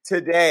you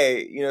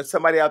today,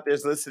 somebody out there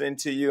is listening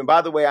to you. And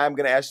by the way, I'm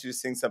going to ask you to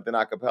sing something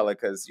a cappella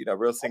because,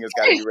 real singers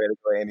got to be ready to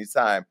go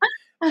anytime.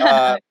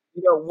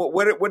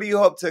 What do you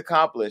hope to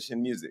accomplish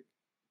in music?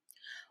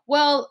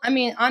 Well, I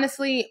mean,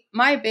 honestly,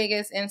 my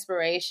biggest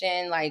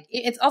inspiration, like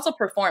it's also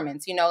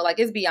performance, like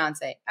it's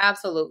Beyonce.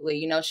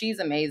 Absolutely. She's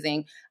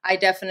amazing. I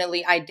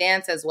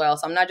dance as well.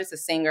 So I'm not just a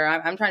singer.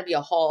 I'm trying to be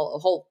a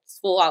whole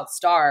full out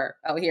star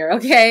out here.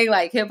 Okay.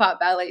 Like hip hop,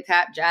 ballet,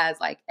 tap, jazz,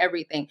 like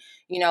everything,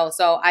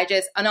 so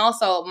and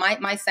also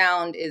my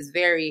sound is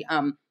very,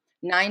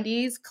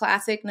 90s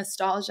classic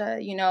nostalgia,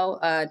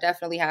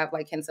 definitely have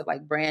like hints of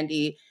like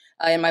Brandy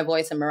in my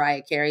voice and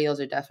Mariah Carey.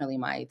 Those are definitely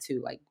my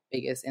two like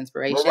biggest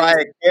inspirations.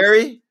 Mariah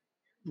Carey?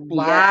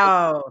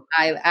 Wow. Yes,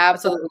 I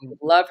absolutely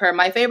love her.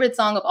 My favorite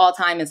song of all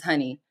time is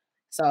Honey.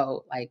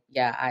 So like,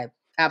 yeah, I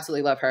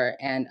absolutely love her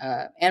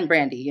and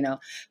Brandy,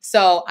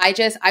 So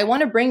I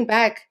want to bring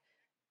back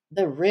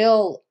the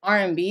real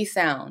R&B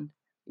sound.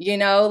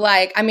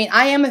 Like, I mean,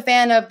 I am a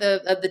fan of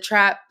the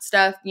trap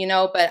stuff,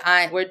 but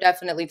we're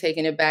definitely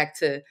taking it back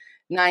to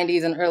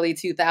 90s and early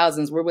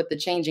 2000s. We're with the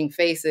Changing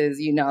Faces,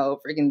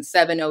 freaking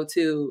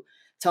 702,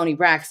 Tony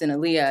Braxton,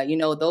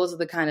 Aaliyah, those are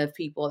the kind of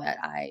people that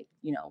I,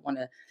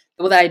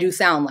 that I do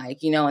sound like,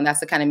 and that's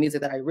the kind of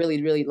music that I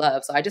really, really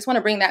love. So I just want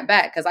to bring that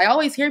back because I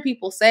always hear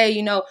people say,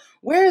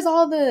 where's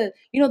all the,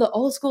 the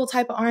old school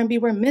type of R&B?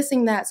 We're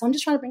missing that. So I'm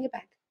just trying to bring it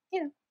back,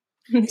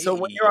 So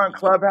when you're on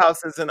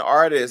Clubhouse as an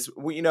artist,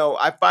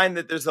 I find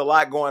that there's a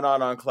lot going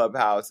on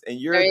Clubhouse, and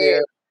you're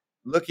there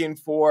looking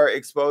for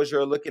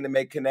exposure, looking to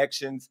make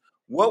connections.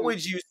 What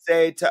would you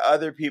say to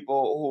other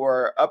people who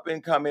are up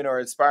and coming or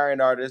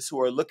aspiring artists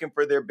who are looking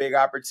for their big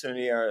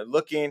opportunity or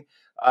looking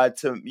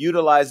to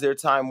utilize their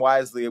time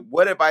wisely?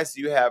 What advice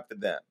do you have for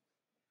them?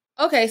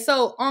 Okay,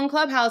 so on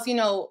Clubhouse,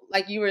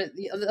 like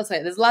let's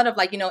say there's a lot of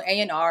like,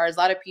 A&Rs, a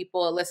lot of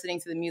people listening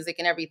to the music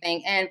and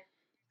everything. And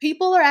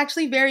people are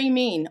actually very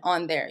mean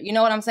on there. You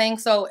know what I'm saying?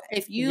 So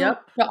if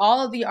to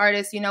all of the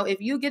artists,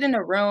 if you get in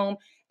a room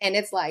and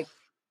it's like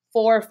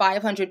 400 or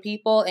 500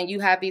 people and you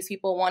have these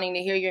people wanting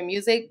to hear your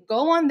music,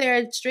 go on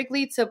there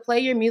strictly to play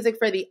your music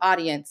for the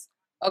audience.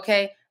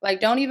 Okay. Like,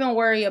 don't even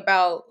worry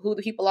about who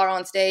the people are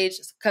on stage.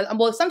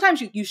 Well,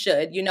 sometimes you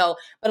should,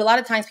 but a lot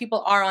of times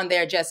people are on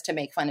there just to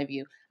make fun of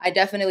you. I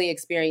definitely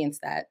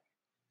experienced that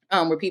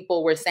where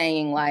people were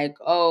saying like,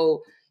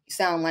 oh, you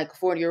sound like a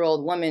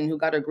 40-year-old woman who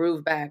got her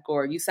groove back,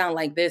 or you sound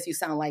like this, you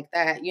sound like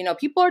that.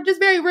 People are just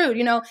very rude,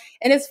 and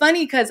it's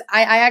funny because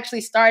I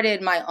actually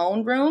started my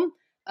own room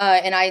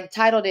and I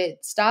titled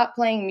it, Stop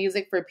Playing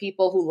Music for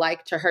People Who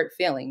Like to Hurt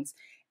Feelings.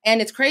 And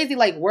it's crazy,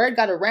 like word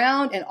got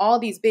around and all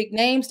these big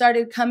names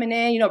started coming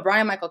in.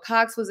 Brian Michael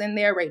Cox was in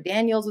there, Ray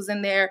Daniels was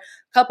in there,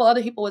 a couple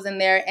other people was in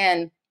there.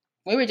 And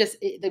we were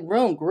the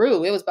room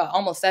grew. It was about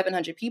almost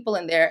 700 people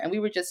in there. And we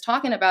were just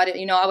talking about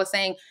it. I was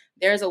saying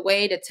there's a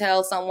way to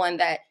tell someone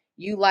that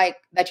you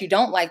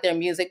don't like their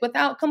music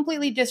without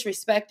completely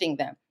disrespecting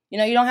them.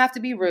 You don't have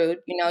to be rude.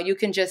 You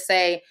can just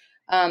say,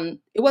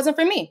 it wasn't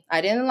for me.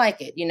 I didn't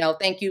like it.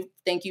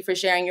 Thank you for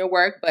sharing your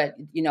work, but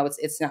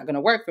it's not going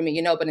to work for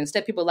me, but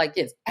instead people are like,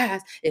 it's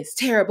ass, it's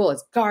terrible,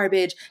 it's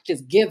garbage,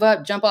 just give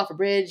up, jump off a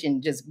bridge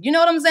and just, you know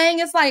what I'm saying?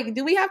 It's like,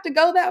 do we have to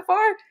go that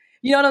far?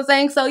 You know what I'm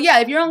saying? So yeah,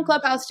 if you're on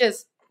Clubhouse,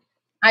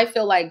 I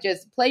feel like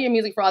just play your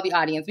music for all the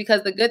audience,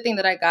 because the good thing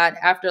that I got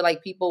after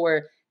like people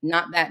were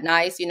not that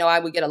nice, I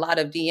would get a lot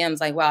of DMs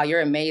like, wow,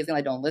 you're amazing.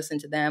 I don't listen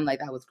to them. Like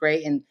that was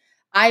great. And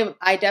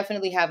I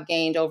definitely have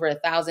gained over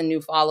 1,000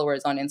 new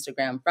followers on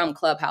Instagram from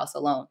Clubhouse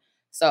alone.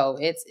 So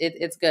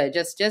it's good.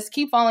 Just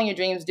keep following your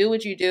dreams, do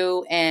what you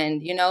do,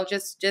 and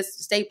just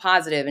stay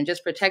positive and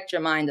just protect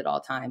your mind at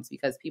all times,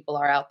 because people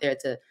are out there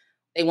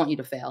they want you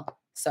to fail.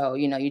 So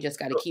you just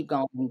got to keep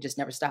going and just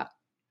never stop.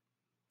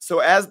 So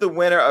as the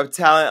winner of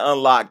Talent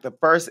Unlocked, the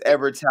first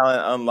ever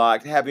Talent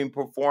Unlocked, having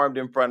performed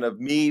in front of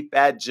me,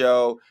 Fat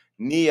Joe,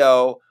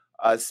 Neo,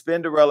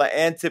 Spinderella,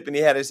 and Tiffany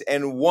Haddish,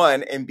 and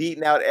won and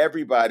beaten out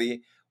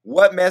everybody,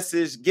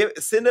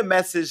 send a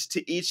message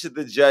to each of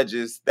the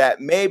judges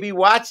that may be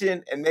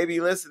watching and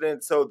maybe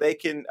listening, so they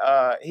can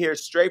hear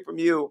straight from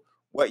you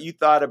what you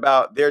thought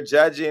about their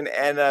judging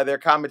and their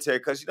commentary.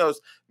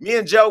 Because me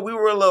and Joe, we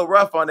were a little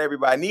rough on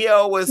everybody.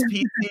 Neo was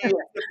PC and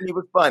Tiffany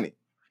was funny.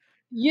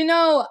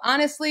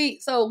 Honestly,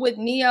 so with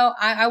Neo,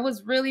 I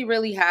was really,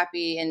 really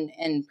happy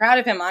and proud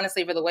of him,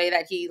 honestly, for the way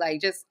that he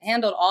like just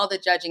handled all the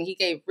judging. He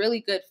gave really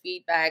good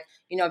feedback,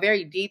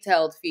 very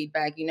detailed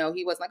feedback. He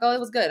was like, oh, it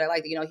was good. I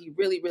liked it. He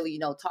really, really,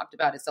 talked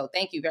about it. So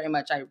thank you very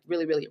much. I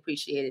really, really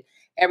appreciated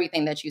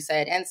everything that you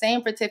said. And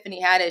same for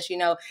Tiffany Haddish,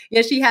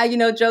 she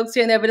had, jokes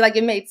here and there, but like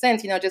it made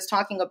sense, just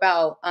talking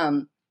about,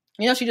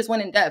 she just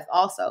went in depth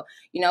also,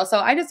 so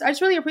I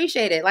just really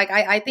appreciate it. Like,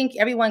 I think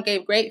everyone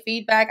gave great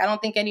feedback. I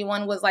don't think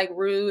anyone was like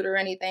rude or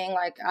anything.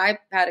 Like, I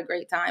had a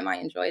great time. I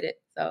enjoyed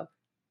it. So.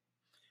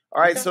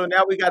 All right, so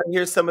now we got to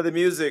hear some of the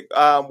music.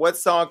 What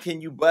song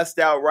can you bust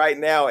out right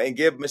now and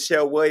give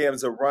Michelle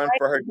Williams a run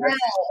for her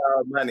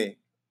money?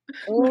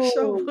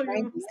 Ooh,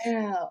 right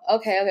now.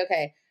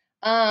 Okay.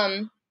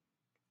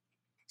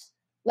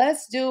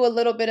 Let's do a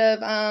little bit of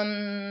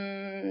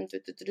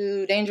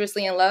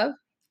Dangerously in Love,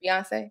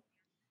 Beyonce.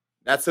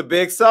 That's a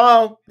big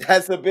song.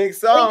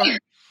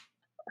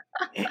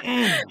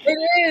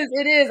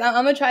 It is.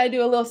 I'm gonna try to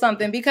do a little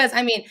something because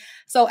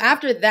so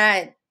after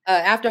that,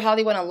 after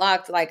Hollywood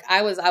Unlocked, like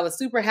I was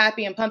super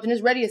happy and pumped and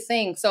just ready to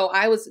sing. So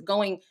I was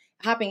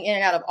hopping in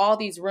and out of all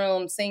these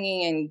rooms,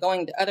 singing and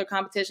going to other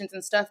competitions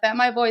and stuff. That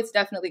my voice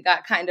definitely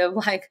got kind of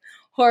like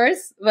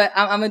hoarse, but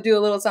I'm gonna do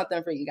a little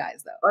something for you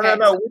guys though. Okay?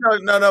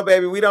 No,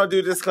 baby, we don't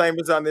do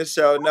disclaimers on this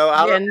show. No,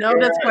 no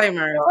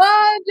disclaimers.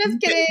 Oh,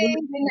 just kidding.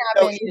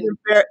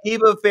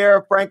 Even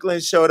Farrah Franklin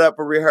showed up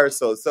for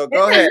rehearsal, so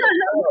go ahead.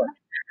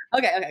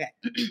 Okay.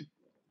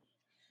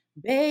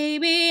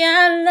 Baby,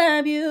 I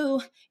love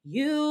you.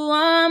 You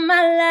are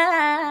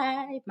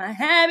my life. My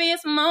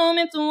happiest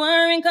moments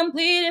weren't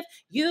complete if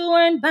you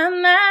weren't by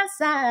my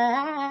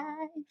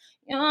side.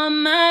 You're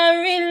my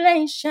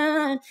relation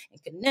and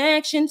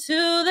connection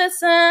to the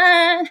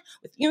sun.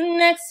 With you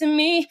next to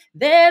me,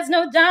 there's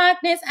no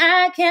darkness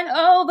I can't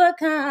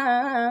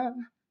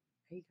overcome.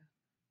 Woo!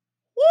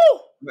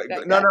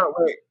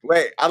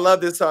 Wait. I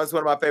love this song. It's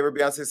one of my favorite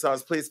Beyonce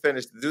songs. Please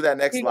finish. Do that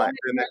next line.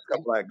 The next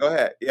couple lines. Go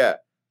ahead. Yeah.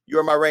 You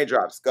are my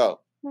raindrops.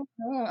 Go.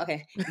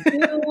 Okay.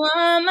 You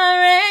are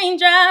my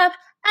raindrop.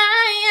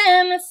 I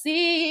am the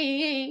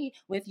sea.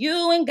 With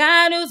you and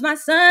God who's my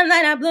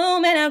sunlight, I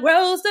bloom and I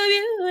grow so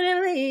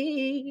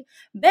beautifully.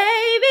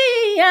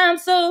 Baby, I'm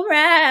so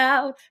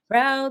proud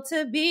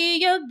to be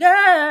your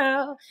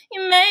girl.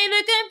 You made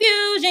the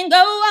confusion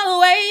go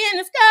away and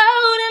it's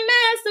cold and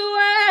mess the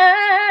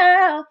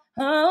world.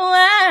 Oh,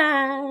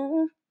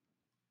 wow.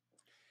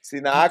 See,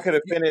 now I could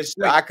have finished,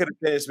 but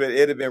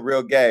it'd have been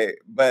real gay.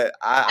 But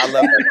I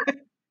love it.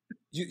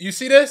 You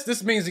see this?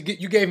 This means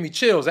you gave me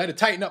chills. I had to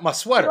tighten up my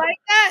sweater. Like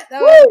that?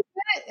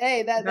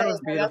 Hey, that was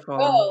beautiful.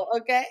 Oh,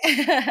 okay.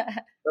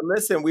 But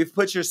listen, we've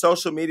put your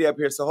social media up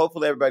here, so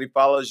hopefully everybody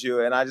follows you.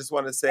 And I just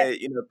want to say,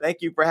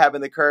 thank you for having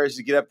the courage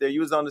to get up there.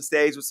 You was on the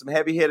stage with some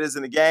heavy hitters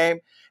in the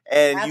game,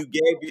 and you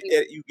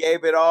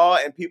gave it all,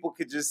 and people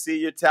could just see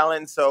your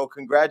talent. So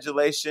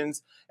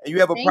congratulations. And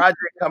you have a project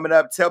coming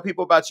up. Tell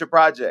people about your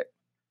project.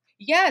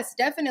 Yes,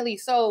 definitely.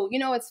 So,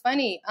 it's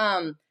funny.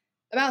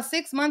 About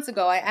 6 months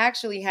ago, I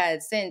actually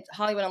had sent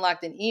Hollywood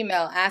Unlocked an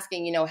email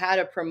asking, how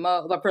to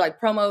promote, for like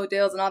promo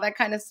deals and all that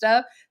kind of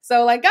stuff.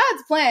 So like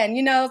God's plan,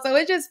 so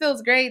it just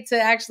feels great to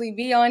actually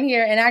be on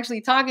here and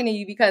actually talking to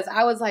you because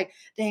I was like,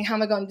 dang, how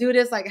am I going to do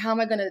this? Like, how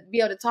am I going to be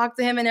able to talk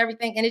to him and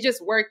everything? And it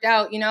just worked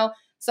out,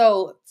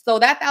 So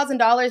that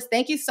 $1,000,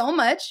 thank you so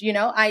much.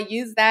 I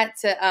used that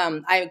to,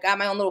 I got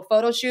my own little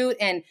photo shoot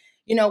and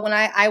when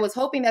I was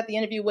hoping that the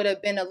interview would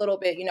have been a little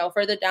bit,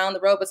 further down the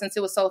road, but since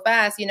it was so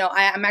fast,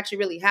 I'm actually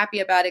really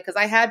happy about it because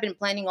I had been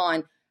planning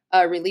on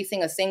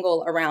releasing a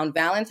single around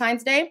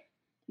Valentine's Day.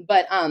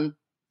 But, I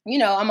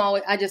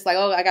just like,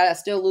 I got to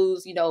still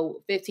lose,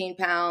 15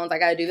 pounds. I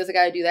got to do this, I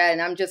got to do that.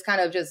 And I'm just kind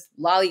of just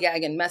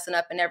lollygagging, messing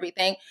up and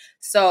everything.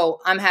 So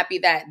I'm happy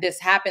that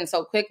this happened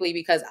so quickly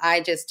because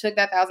I just took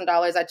that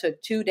 $1,000. I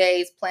took 2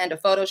 days, planned a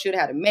photo shoot,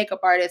 had a makeup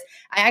artist.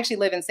 I actually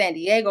live in San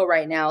Diego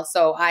right now.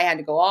 So I had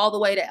to go all the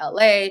way to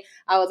LA.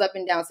 I was up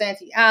and down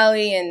Santee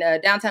Alley and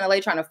downtown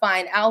LA trying to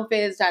find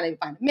outfits, trying to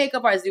find a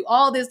makeup artist, do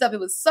all this stuff. It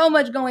was so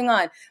much going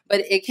on,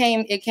 but it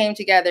came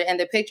together and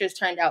the pictures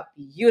turned out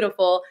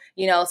beautiful,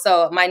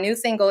 so my new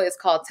single is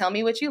called Tell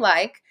Me What You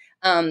Like.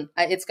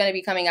 It's going to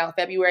be coming out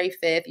February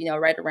 5th,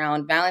 right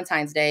around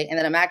Valentine's Day. And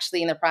then I'm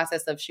actually in the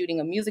process of shooting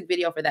a music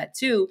video for that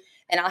too.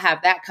 And I'll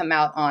have that come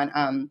out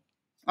on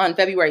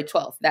February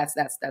 12th. That's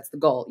the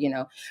goal,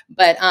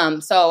 But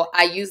so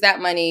I use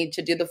that money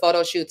to do the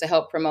photo shoot to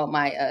help promote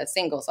my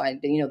single. So I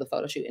did, the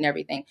photo shoot and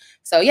everything.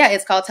 So yeah,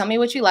 it's called Tell Me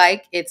What You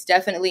Like. It's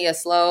definitely a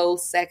slow,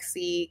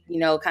 sexy,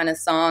 kind of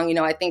song.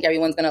 I think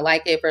everyone's gonna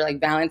like it for like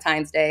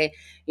Valentine's Day.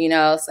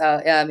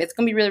 So it's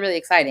gonna be really, really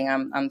exciting.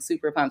 I'm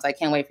super pumped. So I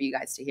can't wait for you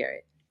guys to hear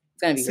it.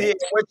 It's gonna be great.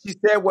 What she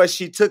said was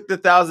she took the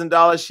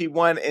 $1,000 she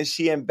won and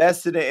she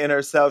invested it in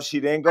herself. She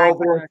didn't go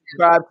over and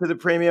subscribe to the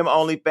premium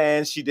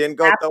OnlyFans. She didn't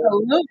go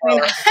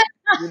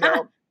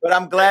But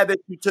I'm glad that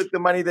you took the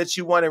money that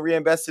you won and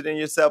reinvested in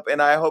yourself.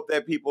 And I hope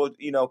that people,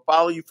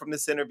 follow you from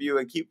this interview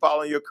and keep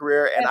following your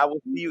career. And I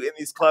will see you in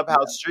these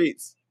clubhouse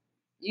streets.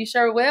 You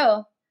sure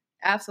will.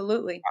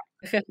 Absolutely.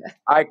 All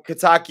right,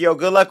 Katakio,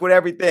 good luck with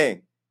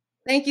everything.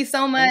 Thank you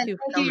so much.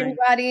 Thank you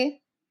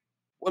everybody.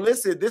 Well,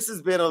 listen, this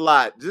has been a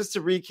lot. Just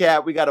to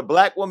recap, we got a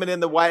black woman in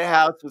the White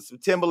House with some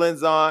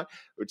Timberlands on.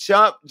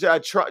 Trump is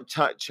and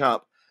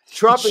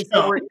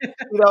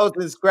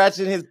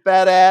scratching his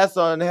fat ass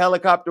on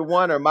Helicopter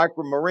One or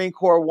Marine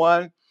Corps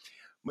One.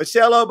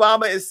 Michelle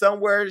Obama is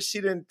somewhere. She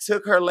done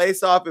took her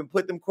lace off and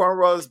put them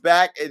cornrows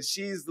back, and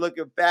she's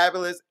looking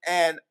fabulous.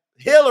 And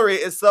Hillary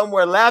is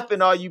somewhere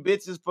laughing all you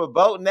bitches for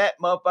voting that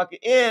motherfucker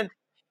in.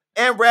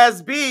 And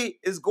Raz-B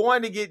is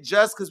going to get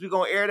just because we're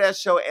going to air that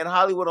show, and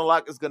Hollywood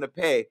Unlocked is going to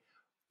pay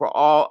for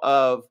all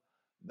of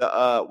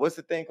the, what's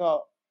the thing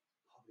called?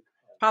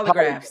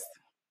 Polygraphs.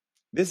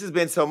 This has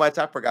been so much,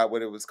 I forgot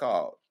what it was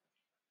called.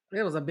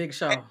 It was a big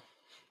show.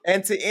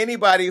 And to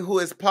anybody who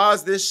has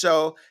paused this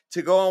show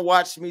to go and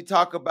watch me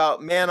talk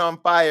about Man on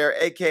Fire,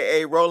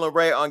 a.k.a. Roland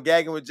Ray on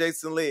Gagging with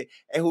Jason Lee,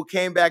 and who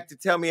came back to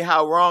tell me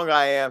how wrong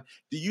I am,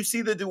 do you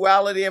see the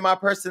duality in my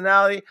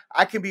personality?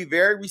 I can be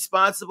very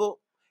responsible,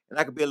 and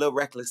I can be a little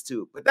reckless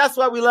too. But that's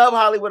why we love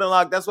Hollywood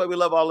Unlocked. That's why we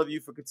love all of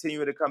you for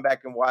continuing to come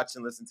back and watch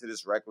and listen to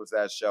this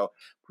reckless-ass show.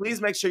 Please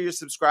make sure you're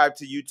subscribed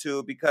to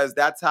YouTube, because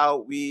that's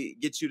how we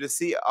get you to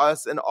see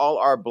us and all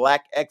our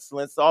Black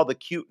excellence, all the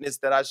cuteness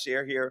that I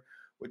share here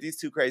with these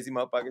two crazy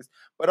motherfuckers,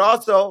 but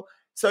also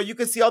so you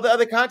can see all the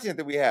other content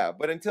that we have.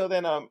 But until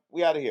then,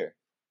 we out of here.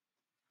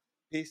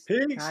 Peace.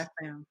 Bye,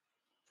 fam.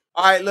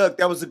 All right, look,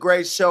 that was a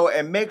great show,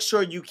 and make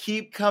sure you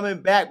keep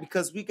coming back,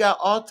 because we got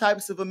all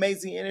types of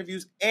amazing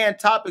interviews and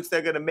topics that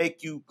are going to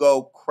make you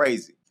go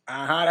crazy.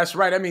 That's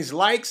right. That means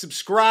like,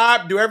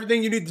 subscribe, do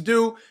everything you need to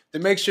do to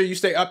make sure you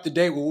stay up to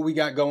date with what we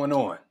got going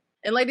on.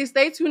 And ladies,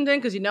 stay tuned in,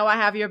 because you know I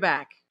have your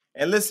back.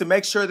 And listen,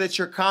 make sure that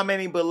you're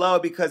commenting below,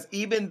 because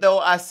even though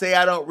I say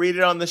I don't read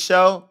it on the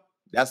show,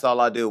 that's all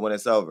I do when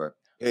it's over.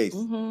 Peace.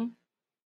 Mm-hmm.